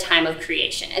at the time of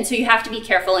creation. And so you have to be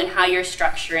careful in how you're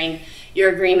structuring your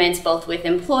agreements, both with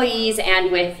employees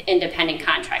and with independent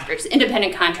contractors.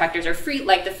 Independent contractors are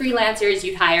like the freelancers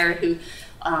you hire who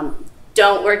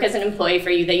don't work as an employee for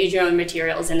you. They use your own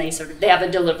materials and they have a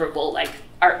deliverable, like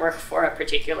artwork for a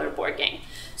particular board game.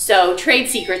 So trade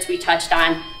secrets we touched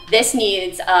on. This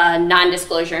needs a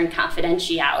non-disclosure and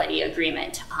confidentiality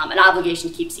agreement, an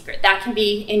obligation to keep secret. That can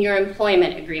be in your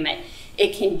employment agreement.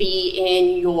 It can be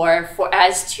in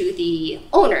as to the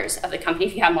owners of the company.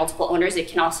 If you have multiple owners, it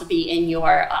can also be in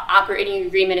your operating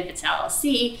agreement if it's an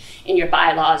LLC, in your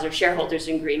bylaws or shareholders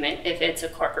agreement if it's a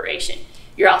corporation.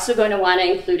 You're also going to want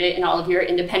to include it in all of your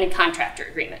independent contractor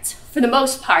agreements. For the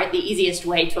most part, the easiest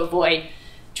way to avoid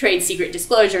trade secret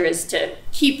disclosure is to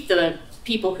keep the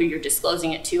people who you're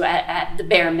disclosing it to at the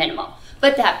bare minimum.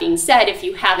 But that being said, if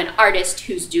you have an artist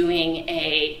who's doing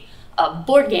a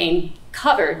board game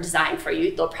cover design for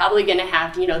you, they're probably going to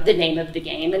have, the name of the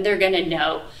game, and they're going to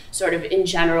know sort of in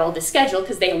general the schedule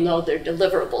because they'll know their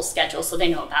deliverable schedule, so they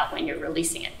know about when you're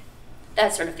releasing it,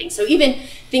 that sort of thing. So even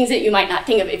things that you might not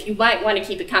think of, if you might want to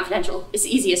keep it confidential, it's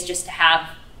easiest just to have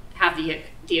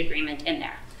the agreement in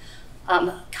there.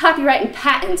 Copyright and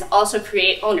patents also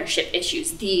create ownership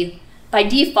issues. By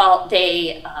default,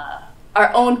 they are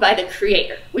owned by the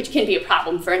creator, which can be a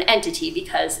problem for an entity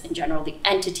because, in general, the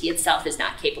entity itself is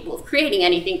not capable of creating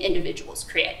anything individuals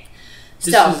create.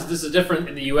 This is different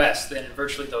in the U.S. than in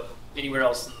virtually anywhere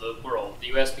else in the world. The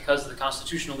U.S., because of the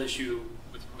constitutional issue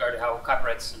with regard to how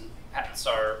copyrights and patents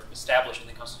are established in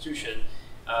the Constitution,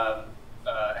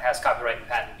 has copyright and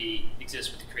patent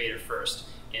exist with the creator first.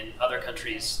 In other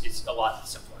countries, it's a lot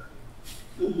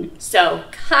simpler. So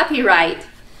copyright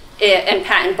and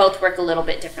patent both work a little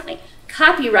bit differently.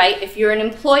 Copyright, if you're an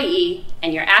employee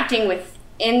and you're acting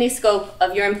within the scope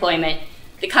of your employment,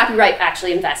 the copyright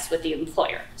actually invests with the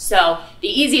employer. So the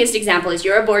easiest example is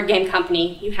you're a board game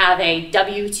company, you have a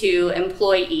W-2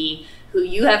 employee who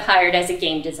you have hired as a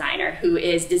game designer who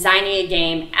is designing a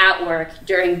game at work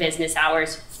during business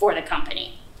hours for the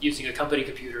company. Using a company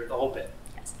computer, the whole bit.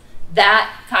 Yes.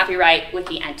 That copyright with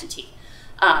the entity.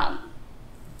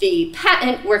 The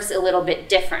patent works a little bit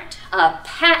different.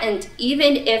 Patent,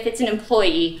 even if it's an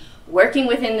employee working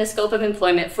within the scope of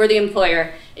employment for the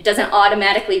employer, it doesn't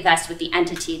automatically vest with the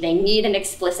entity. They need an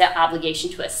explicit obligation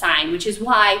to assign, which is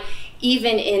why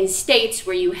even in states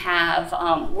where you have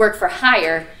work for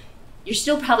hire, you're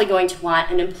still probably going to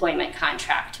want an employment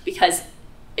contract because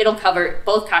it'll cover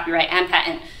both copyright and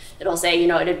patent. It'll say,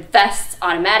 it invests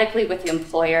automatically with the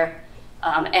employer,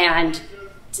 and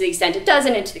to the extent it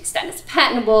doesn't, and to the extent it's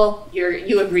patentable,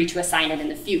 you agree to assign it in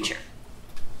the future.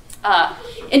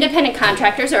 Independent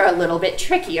contractors are a little bit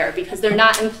trickier because they're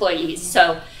not employees,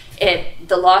 so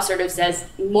the law sort of says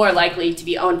more likely to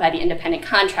be owned by the independent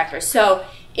contractor. So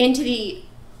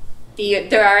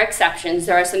there are exceptions.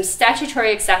 There are some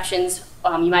statutory exceptions.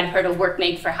 You might have heard of work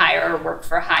made for hire or work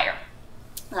for hire.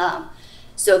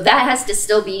 So that has to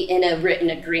still be in a written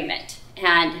agreement.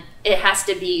 And it has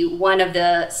to be one of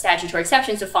the statutory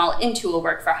exceptions to fall into a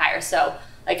work for hire. So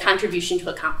a contribution to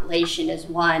a compilation is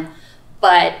one,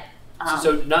 but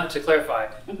so not to clarify,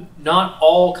 not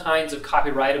all kinds of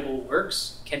copyrightable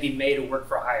works can be made a work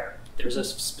for hire. There's a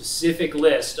specific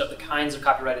list of the kinds of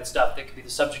copyrighted stuff that could be the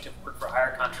subject of a work for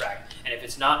hire contract. And if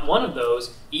it's not one of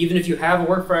those, even if you have a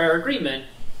work for hire agreement,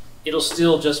 it'll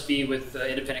still just be with the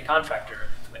independent contractor.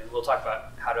 And we'll talk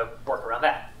about how to work around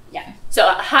that. Yeah. So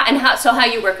how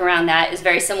you work around that is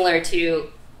very similar to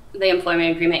the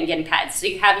employment agreement and getting paid. So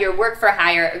you have your work for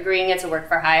hire, agreeing it's a work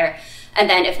for hire, and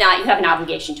then if not, you have an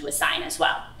obligation to assign as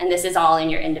well. And this is all in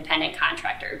your independent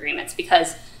contractor agreements,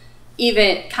 because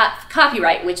even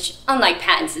copyright, which unlike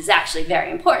patents is actually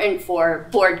very important for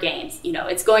board games,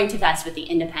 it's going to vest with the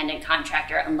independent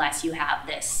contractor unless you have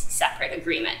this separate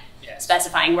agreement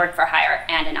specifying work for hire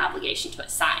and an obligation to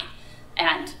assign.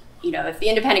 And if the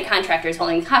independent contractor is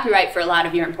holding copyright for a lot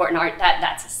of your important art,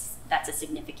 that's a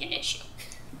significant issue.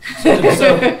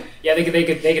 So yeah,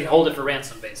 they can hold it for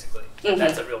ransom, basically.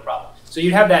 That's a real problem. So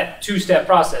you'd have that two-step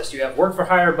process. You have work for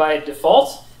hire by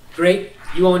default. Great,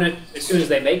 you own it as soon as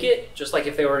they make it, just like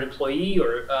if they were an employee,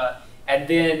 or and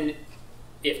then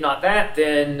if not that,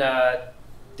 then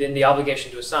the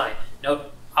obligation to assign. No,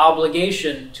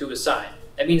 obligation to assign.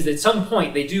 That means that at some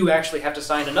point they do actually have to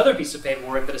sign another piece of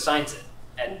paperwork that assigns it,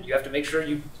 and you have to make sure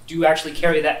you do actually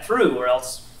carry that through, or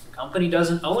else the company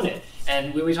doesn't own it.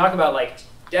 And when we talk about like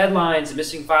deadlines,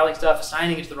 missing filing stuff,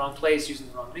 assigning it to the wrong place, using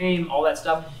the wrong name, all that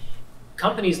stuff,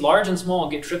 companies large and small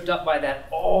get tripped up by that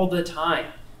all the time.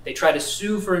 They try to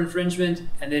sue for infringement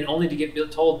and then only to get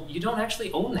told, you don't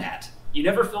actually own that. You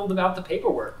never filled out the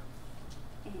paperwork.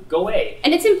 Go away.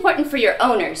 And it's important for your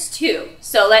owners too.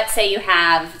 So let's say you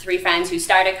have 3 friends who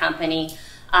start a company.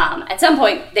 At some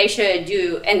point they should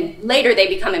do, and later they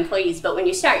become employees, but when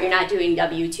you start, you're not doing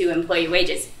W-2 employee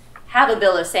wages. Have a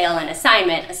bill of sale and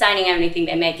assignment, assigning everything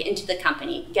they make into the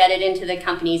company. Get it into the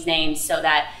company's name so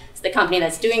that it's the company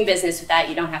that's doing business with that.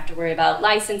 You don't have to worry about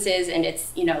licenses, and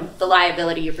it's the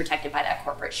liability, you're protected by that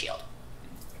corporate shield.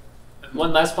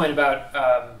 One last point about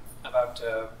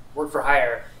work for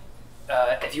hire.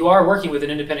 If you are working with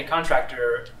an independent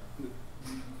contractor,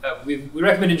 we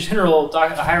recommend in general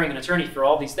hiring an attorney for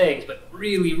all these things, but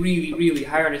really, really, really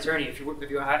hire an attorney if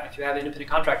you have independent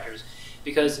contractors.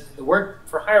 Because the work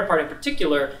for hire part in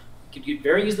particular can get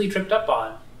very easily tripped up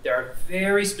on. There are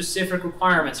very specific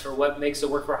requirements for what makes a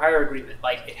work for hire agreement.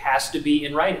 Like, it has to be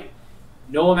in writing.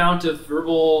 No amount of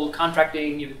verbal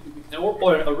contracting, an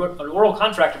oral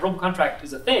contract, a verbal contract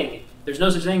is a thing. There's no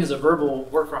such thing as a verbal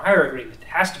work for hire agreement. It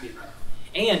has to be in writing.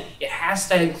 And it has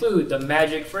to include the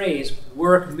magic phrase,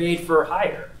 work made for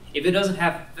hire. If it doesn't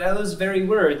have those very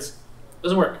words, it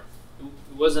doesn't work.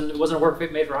 It wasn't a work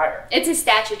made for hire. It's a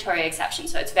statutory exception,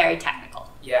 so it's very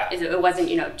technical. Yeah. It wasn't,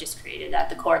 just created at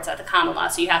the courts, at the common law,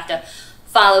 so you have to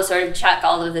follow, sort of check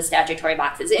all of the statutory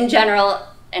boxes. In general,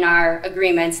 in our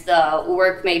agreements, the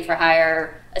work made for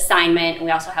hire assignment, and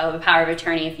we also have a power of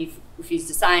attorney if you refuse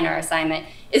to sign our assignment,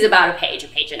 is about a page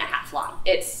and a half long.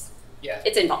 It's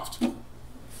involved.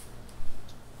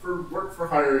 For work for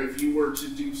hire, if you were to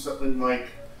do something like,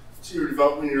 so you're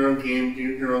developing your own game,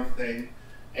 doing your own thing,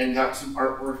 and got some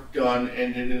artwork done,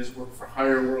 and it is work for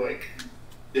hire where like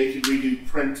they could redo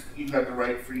print, you had the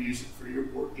right for use it for your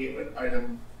board game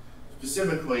item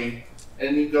specifically,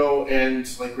 and you go and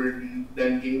like where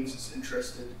then games is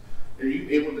interested, are you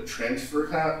able to transfer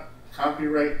that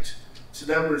copyright to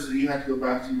them, or do you have to go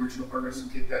back to the original artist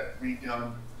and get that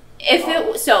redone?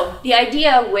 So the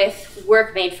idea with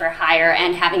work made for hire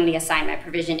and having the assignment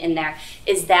provision in there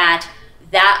is that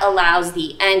allows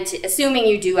the assuming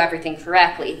you do everything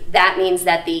correctly, that means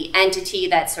that the entity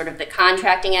that's sort of the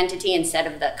contracting entity instead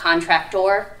of the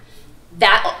contractor,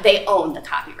 that they own the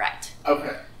copyright.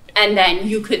 Okay. And then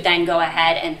you could then go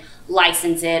ahead and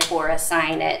license it or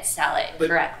assign it, sell it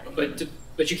correctly.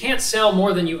 But you can't sell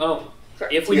more than you own.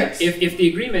 Correct. If the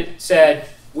agreement said,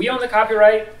 we own the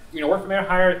copyright, work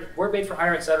made for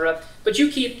hire, etc., but you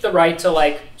keep the right to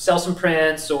like sell some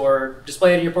prints or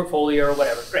display it in your portfolio or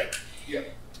whatever, great. Yeah.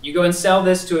 You go and sell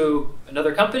this to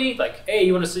another company, like, hey,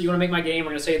 you want to make my game?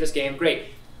 We're going to sell you this game. Great.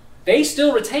 They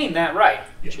still retain that right.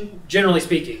 Yeah. Generally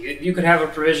speaking, you could have a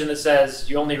provision that says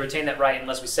you only retain that right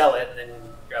unless we sell it, and then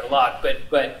you're out of luck.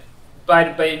 But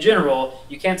in general,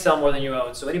 you can't sell more than you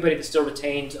own. So anybody that still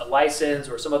retains a license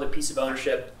or some other piece of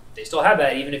ownership, they still have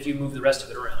that, even if you move the rest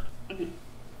of it around. Mm-hmm.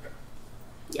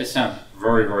 It sounds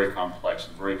very, very complex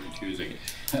and very confusing.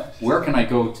 Where can I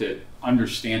go to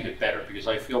understand it better? Because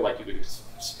I feel like you could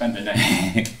spend the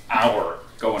next hour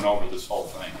going over this whole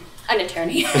thing. An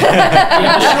attorney.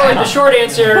 Yeah, the short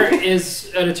answer is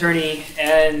an attorney,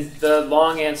 and the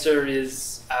long answer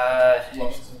is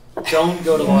don't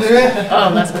go to law school.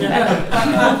 Oh, let's do that.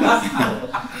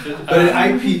 But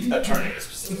an IP attorney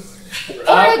specifically.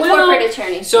 Or a corporate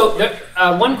attorney. So,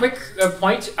 one quick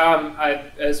point.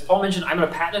 As Paul mentioned, I'm a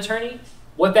patent attorney.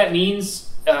 What that means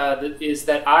is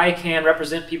that I can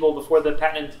represent people before the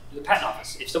patent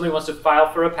office. If somebody wants to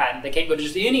file for a patent, they can't go to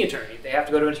just any attorney. They have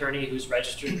to go to an attorney who's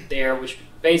registered there, which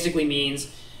basically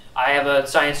means I have a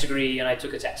science degree and I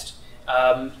took a test,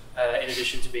 in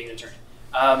addition to being an attorney.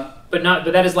 But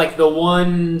that is like the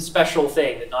one special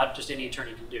thing that not just any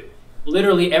attorney can do.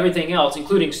 Literally everything else,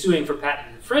 including suing for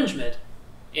patent infringement,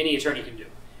 any attorney can do.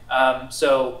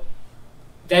 So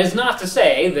that is not to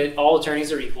say that all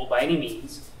attorneys are equal by any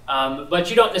means. But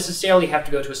you don't necessarily have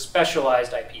to go to a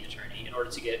specialized IP attorney in order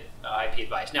to get IP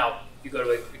advice. Now, if you go to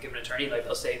a given attorney, like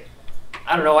they'll say,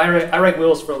 I don't know, I write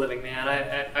wills for a living, man.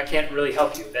 I can't really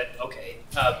help you. Okay.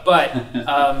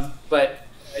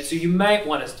 So you might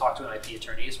want to talk to an IP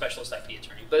attorney, a specialist IP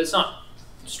attorney, but it's not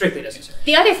strictly necessary.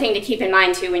 The other thing to keep in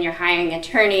mind too when you're hiring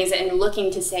attorneys and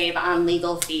looking to save on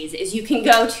legal fees is you can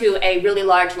go to a really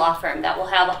large law firm that will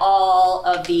have all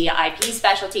of the IP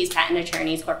specialties, patent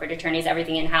attorneys, corporate attorneys,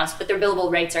 everything in-house, but their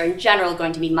billable rates are in general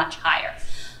going to be much higher.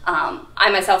 I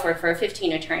myself work for a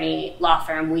 15-attorney law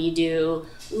firm. We do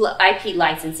IP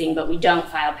licensing, but we don't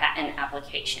file patent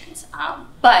applications.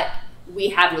 But we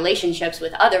have relationships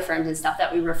with other firms and stuff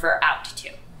that we refer out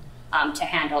to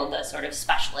handle the sort of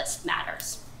specialist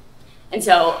matters. And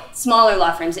so smaller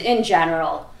law firms in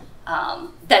general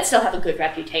that still have a good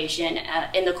reputation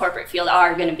in the corporate field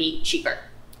are going to be cheaper.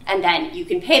 And then you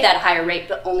can pay that higher rate,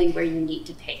 but only where you need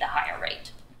to pay the higher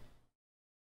rate.